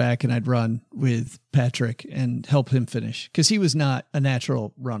would go back and I'd run with Patrick and help him finish because he was not a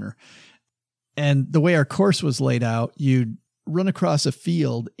natural runner. And the way our course was laid out, you'd run across a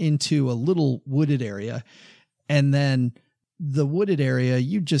field into a little wooded area. And then the wooded area,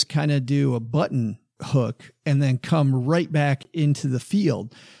 you just kind of do a button hook and then come right back into the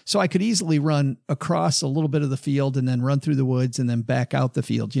field. So I could easily run across a little bit of the field and then run through the woods and then back out the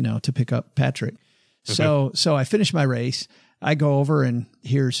field, to pick up Patrick. So I finished my race. I go over and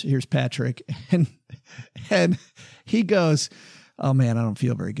here's Patrick and he goes, "Oh man, I don't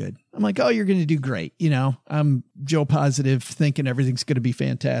feel very good." I'm like, "Oh, you're going to do great." I'm Joe positive thinking everything's going to be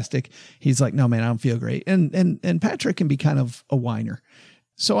fantastic. He's like, "No, man, I don't feel great." And Patrick can be kind of a whiner.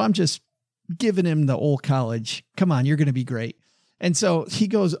 So I'm just giving him the old college, "Come on, you're going to be great." And so he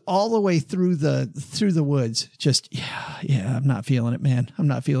goes all the way through the woods. Just, yeah, I'm not feeling it, man. I'm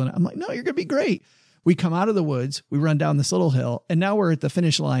not feeling it. I'm like, "No, you're going to be great." We come out of the woods, we run down this little hill, and now we're at the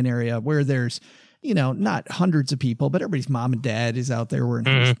finish line area where there's, not hundreds of people, but everybody's mom and dad is out there.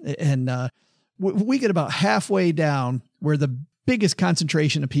 And we get about halfway down where the biggest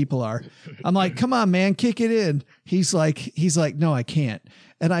concentration of people are. I'm like, "Come on, man, kick it in." He's like, "No, I can't."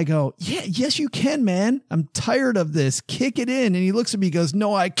 And I go, "Yeah, yes, you can, man. I'm tired of this. Kick it in." And he looks at me and goes,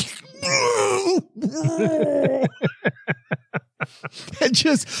 "No, I can't." And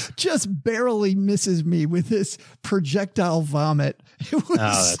just barely misses me with this projectile vomit. It was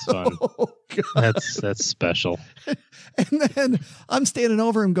that's fun. Good. That's special. And then I'm standing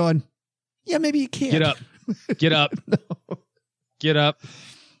over him going, "Yeah, maybe you can. Get up. Get up. No. Get up.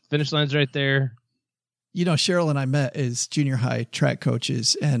 Finish line's right there." Cheryl and I met as junior high track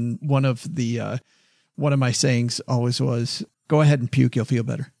coaches. And one of my sayings always was, "Go ahead and puke. You'll feel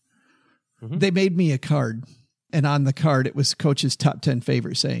better." Mm-hmm. They made me a card. And on the card, it was coach's top 10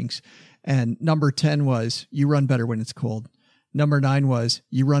 favorite sayings. And number 10 was, "You run better when it's cold." Number 9 was,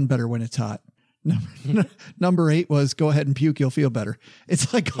 "You run better when it's hot." Number 8 was, "Go ahead and puke. You'll feel better."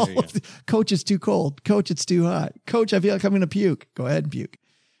 It's like, "Coach, it's too cold. Coach, it's too hot. Coach, I feel like I'm going to puke." Go ahead and puke.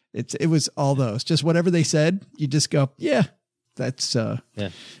 It was all those, just whatever they said. You just go, "Yeah, that's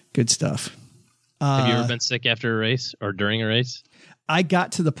good stuff." Have you ever been sick after a race or during a race? I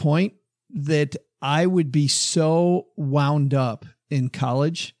got to the point that I would be so wound up in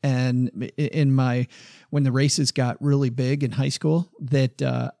college and when the races got really big in high school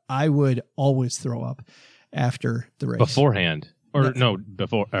that I would always throw up after the race. Beforehand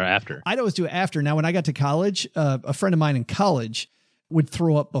before or after? I'd always do it after. Now, when I got to college, a friend of mine in college would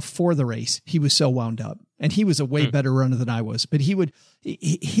throw up before the race. He was so wound up, and he was a way better runner than I was, but he would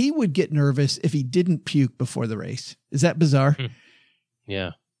get nervous if he didn't puke before the race. Is that bizarre?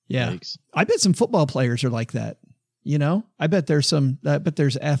 Yeah. Yeah. Yikes. I bet some football players are like that. I bet there's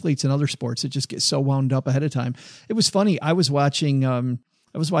athletes in other sports that just get so wound up ahead of time. It was funny. I was watching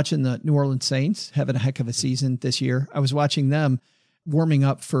the New Orleans Saints having a heck of a season this year. I was watching them warming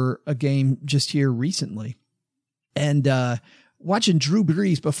up for a game just here recently and, watching Drew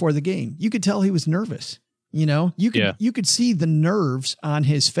Brees before the game. You could tell he was nervous. You could see the nerves on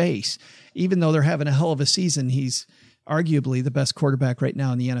his face, even though they're having a hell of a season. He's arguably the best quarterback right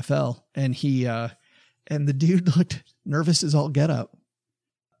now in the NFL. And and the dude looked nervous as all get up.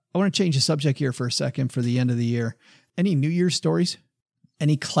 I want to change the subject here for a second for the end of the year. Any New Year's stories?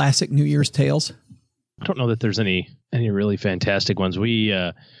 Any classic New Year's tales? I don't know that there's any really fantastic ones. We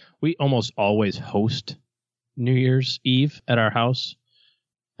almost always host New Year's Eve at our house.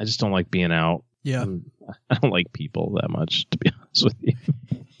 I just don't like being out. Yeah. I don't like people that much, to be honest with you.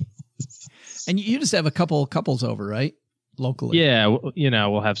 And you just have a couple couples over, right? Locally. Yeah.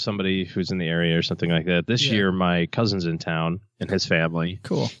 We'll have somebody who's in the area or something like that. This year, my cousin's in town and his family.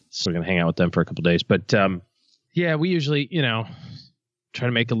 Cool. So we're going to hang out with them for a couple of days. But we usually, try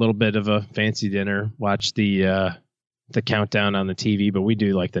to make a little bit of a fancy dinner, watch the countdown on the TV, but we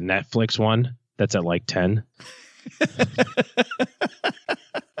do like the Netflix one that's at like 10.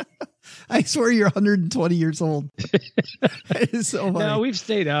 I swear you're 120 years old. That is so funny. No, we've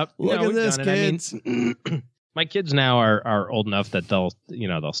stayed up. Look at this, kids. My kids now are old enough that they'll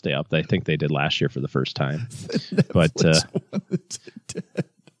stay up. I think they did last year for the first time. But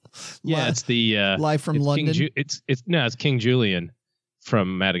it's the live from London. It's King Julian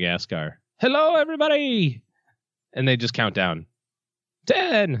from Madagascar. Hello, everybody, and they just count down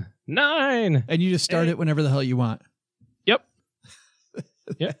 10, 9, and you just start it whenever the hell you want. Yep.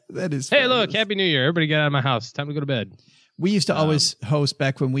 Yeah, that is. Hey, look! Happy New Year! Everybody, get out of my house. Time to go to bed. We used to always host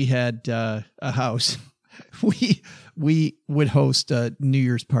back when we had a house. We would host New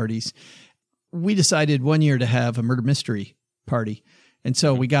Year's parties. We decided one year to have a murder mystery party, and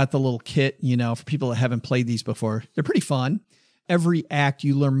so we got the little kit. For people that haven't played these before, they're pretty fun. Every act,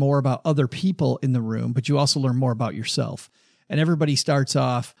 you learn more about other people in the room, but you also learn more about yourself. And everybody starts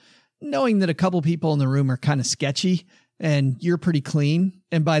off knowing that a couple people in the room are kind of sketchy and you're pretty clean.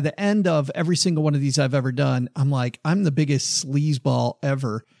 And by the end of every single one of these I've ever done, I'm like, I'm the biggest sleazeball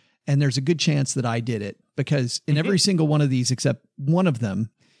ever. And there's a good chance that I did it, because in every single one of these, except one of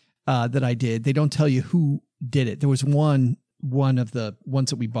them that I did, they don't tell you who did it. There was one of the ones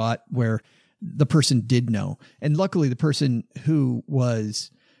that we bought where the person did know. And luckily the person who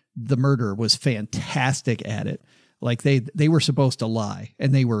was the murderer was fantastic at it. Like they were supposed to lie,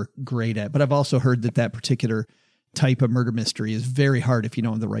 and they were great at it. But I've also heard that particular type of murder mystery is very hard if you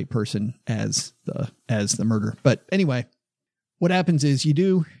don't have the right person as the murder. But anyway, what happens is you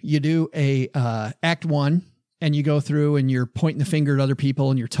do a act one, and you go through and you're pointing the finger at other people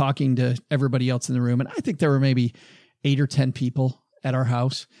and you're talking to everybody else in the room. And I think there were maybe 8 or 10 people at our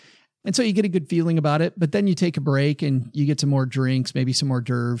house. And so you get a good feeling about it, but then you take a break and you get some more drinks, maybe some more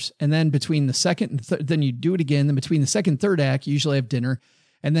d'oeuvres. And then between the second and then you do it again. Then between the second and third act, you usually have dinner.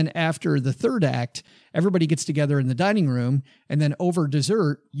 And then after the third act, everybody gets together in the dining room. And then over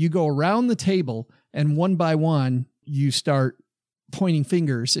dessert, you go around the table, and one by one, you start pointing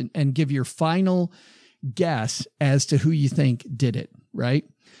fingers and give your final guess as to who you think did it. Right.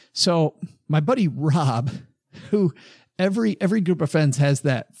 So my buddy Rob, who every group of friends has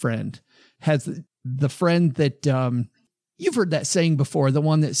that friend, has the friend that you've heard that saying before, the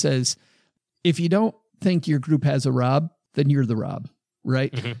one that says, if you don't think your group has a Rob, then you're the Rob,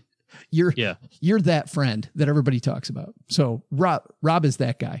 right? Mm-hmm. You're that friend that everybody talks about. So Rob is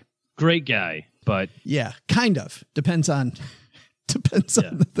that guy. Great guy, but yeah, kind of depends on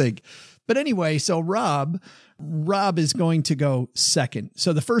the thing. But anyway, so Rob is going to go second.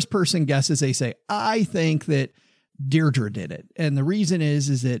 So the first person guesses, they say, I think that Deirdre did it. And the reason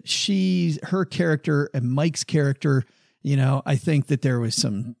is that her character and Mike's character, I think that there was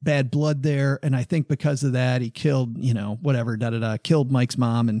some bad blood there. And I think because of that, he killed, killed Mike's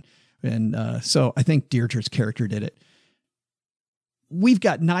mom. And so I think Deirdre's character did it. We've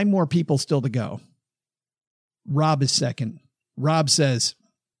got 9 more people still to go. Rob is second. Rob says,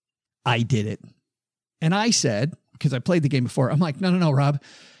 I did it. And I said, because I played the game before, I'm like, no, Rob,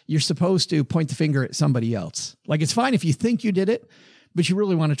 you're supposed to point the finger at somebody else. Like, it's fine if you think you did it, but you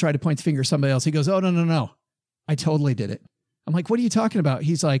really want to try to point the finger at somebody else. He goes, oh, no. I totally did it. I'm like, what are you talking about?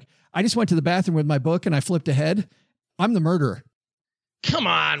 He's like, I just went to the bathroom with my book and I flipped ahead. I'm the murderer. Come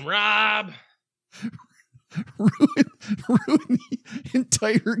on, Rob. ruin the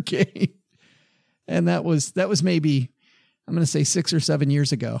entire game. And that was maybe, I'm going to say 6 or 7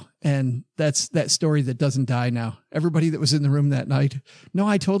 years ago. And that's that story that doesn't die now. Everybody that was in the room that night, no,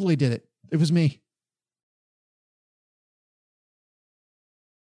 I totally did it. It was me.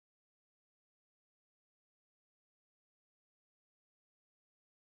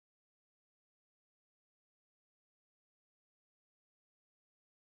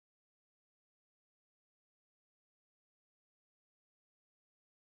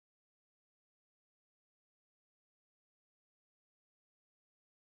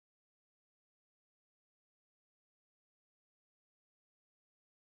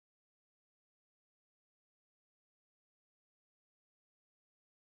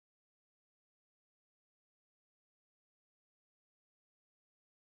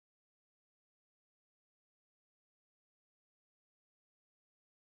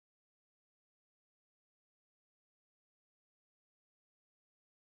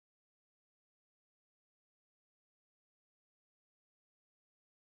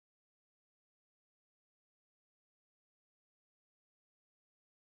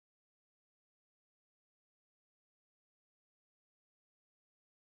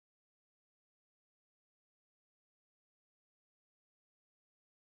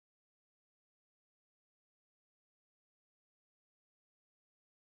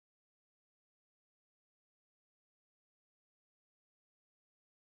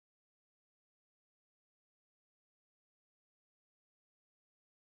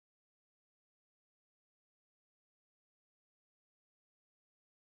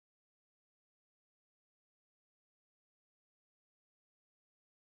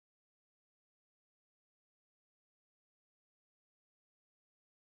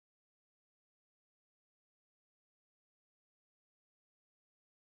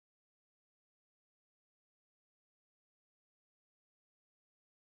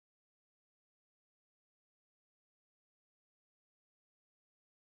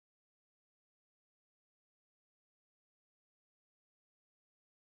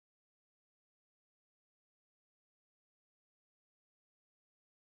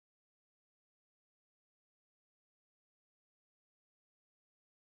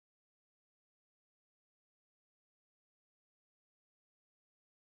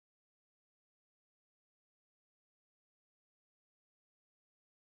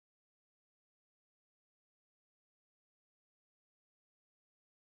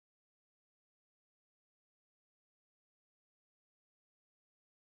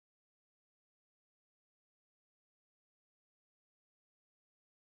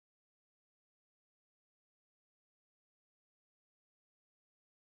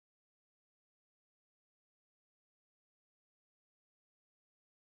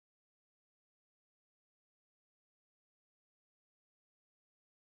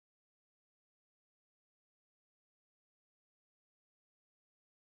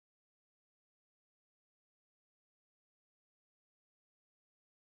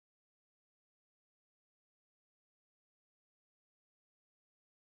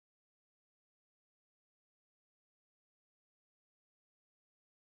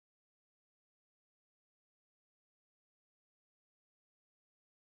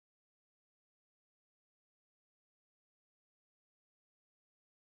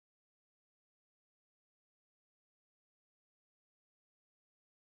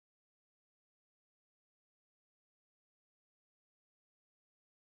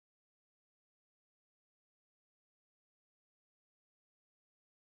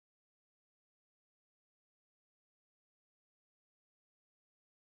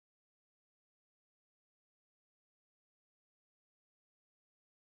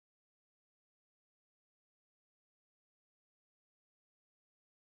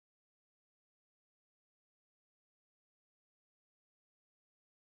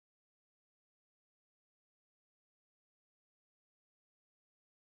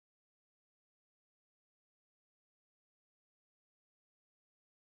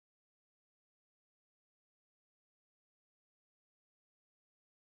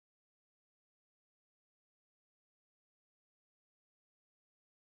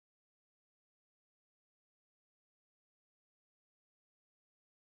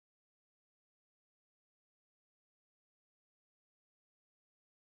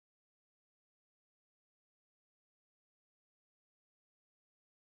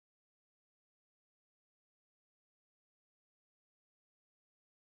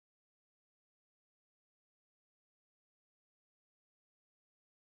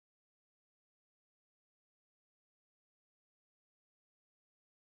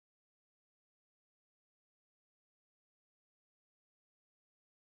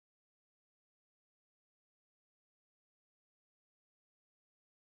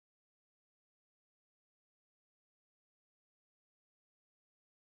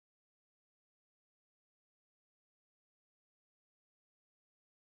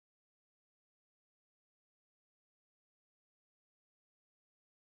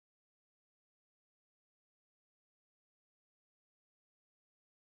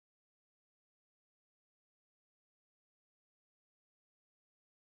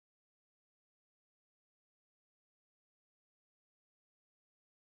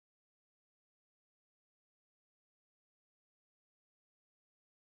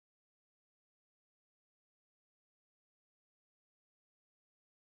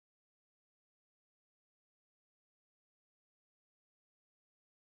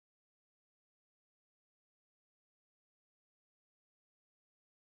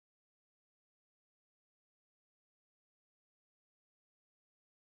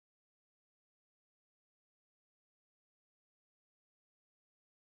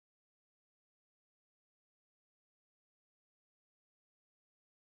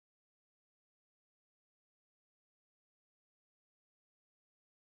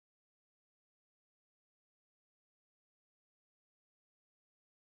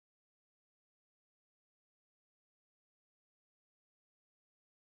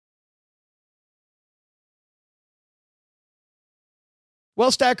 Well,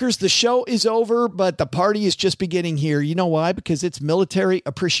 Stackers, the show is over, but the party is just beginning here. You know why? Because it's Military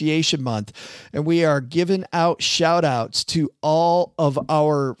Appreciation Month, and we are giving out shout outs to all of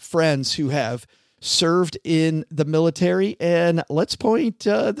our friends who have served in the military. And let's point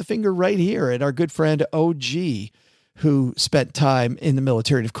the finger right here at our good friend OG, who spent time in the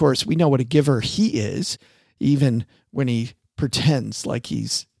military. And of course, we know what a giver he is, even when he pretends like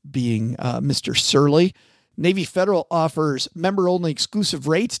he's being Mr. Surly. Navy Federal offers member-only exclusive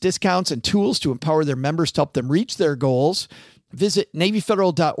rates, discounts, and tools to empower their members to help them reach their goals. Visit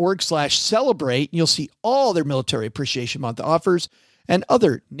NavyFederal.org/celebrate, and you'll see all their Military Appreciation Month offers and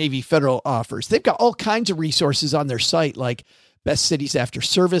other Navy Federal offers. They've got all kinds of resources on their site, like best cities after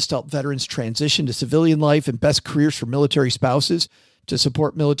service to help veterans transition to civilian life and best careers for military spouses to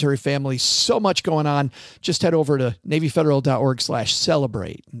support military families. So much going on. Just head over to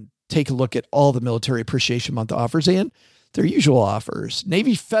NavyFederal.org/celebrate and take a look at all the Military Appreciation Month offers and their usual offers.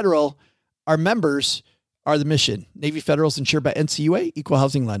 Navy Federal, our members are the mission. Navy Federal is insured by NCUA, Equal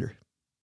Housing Lender.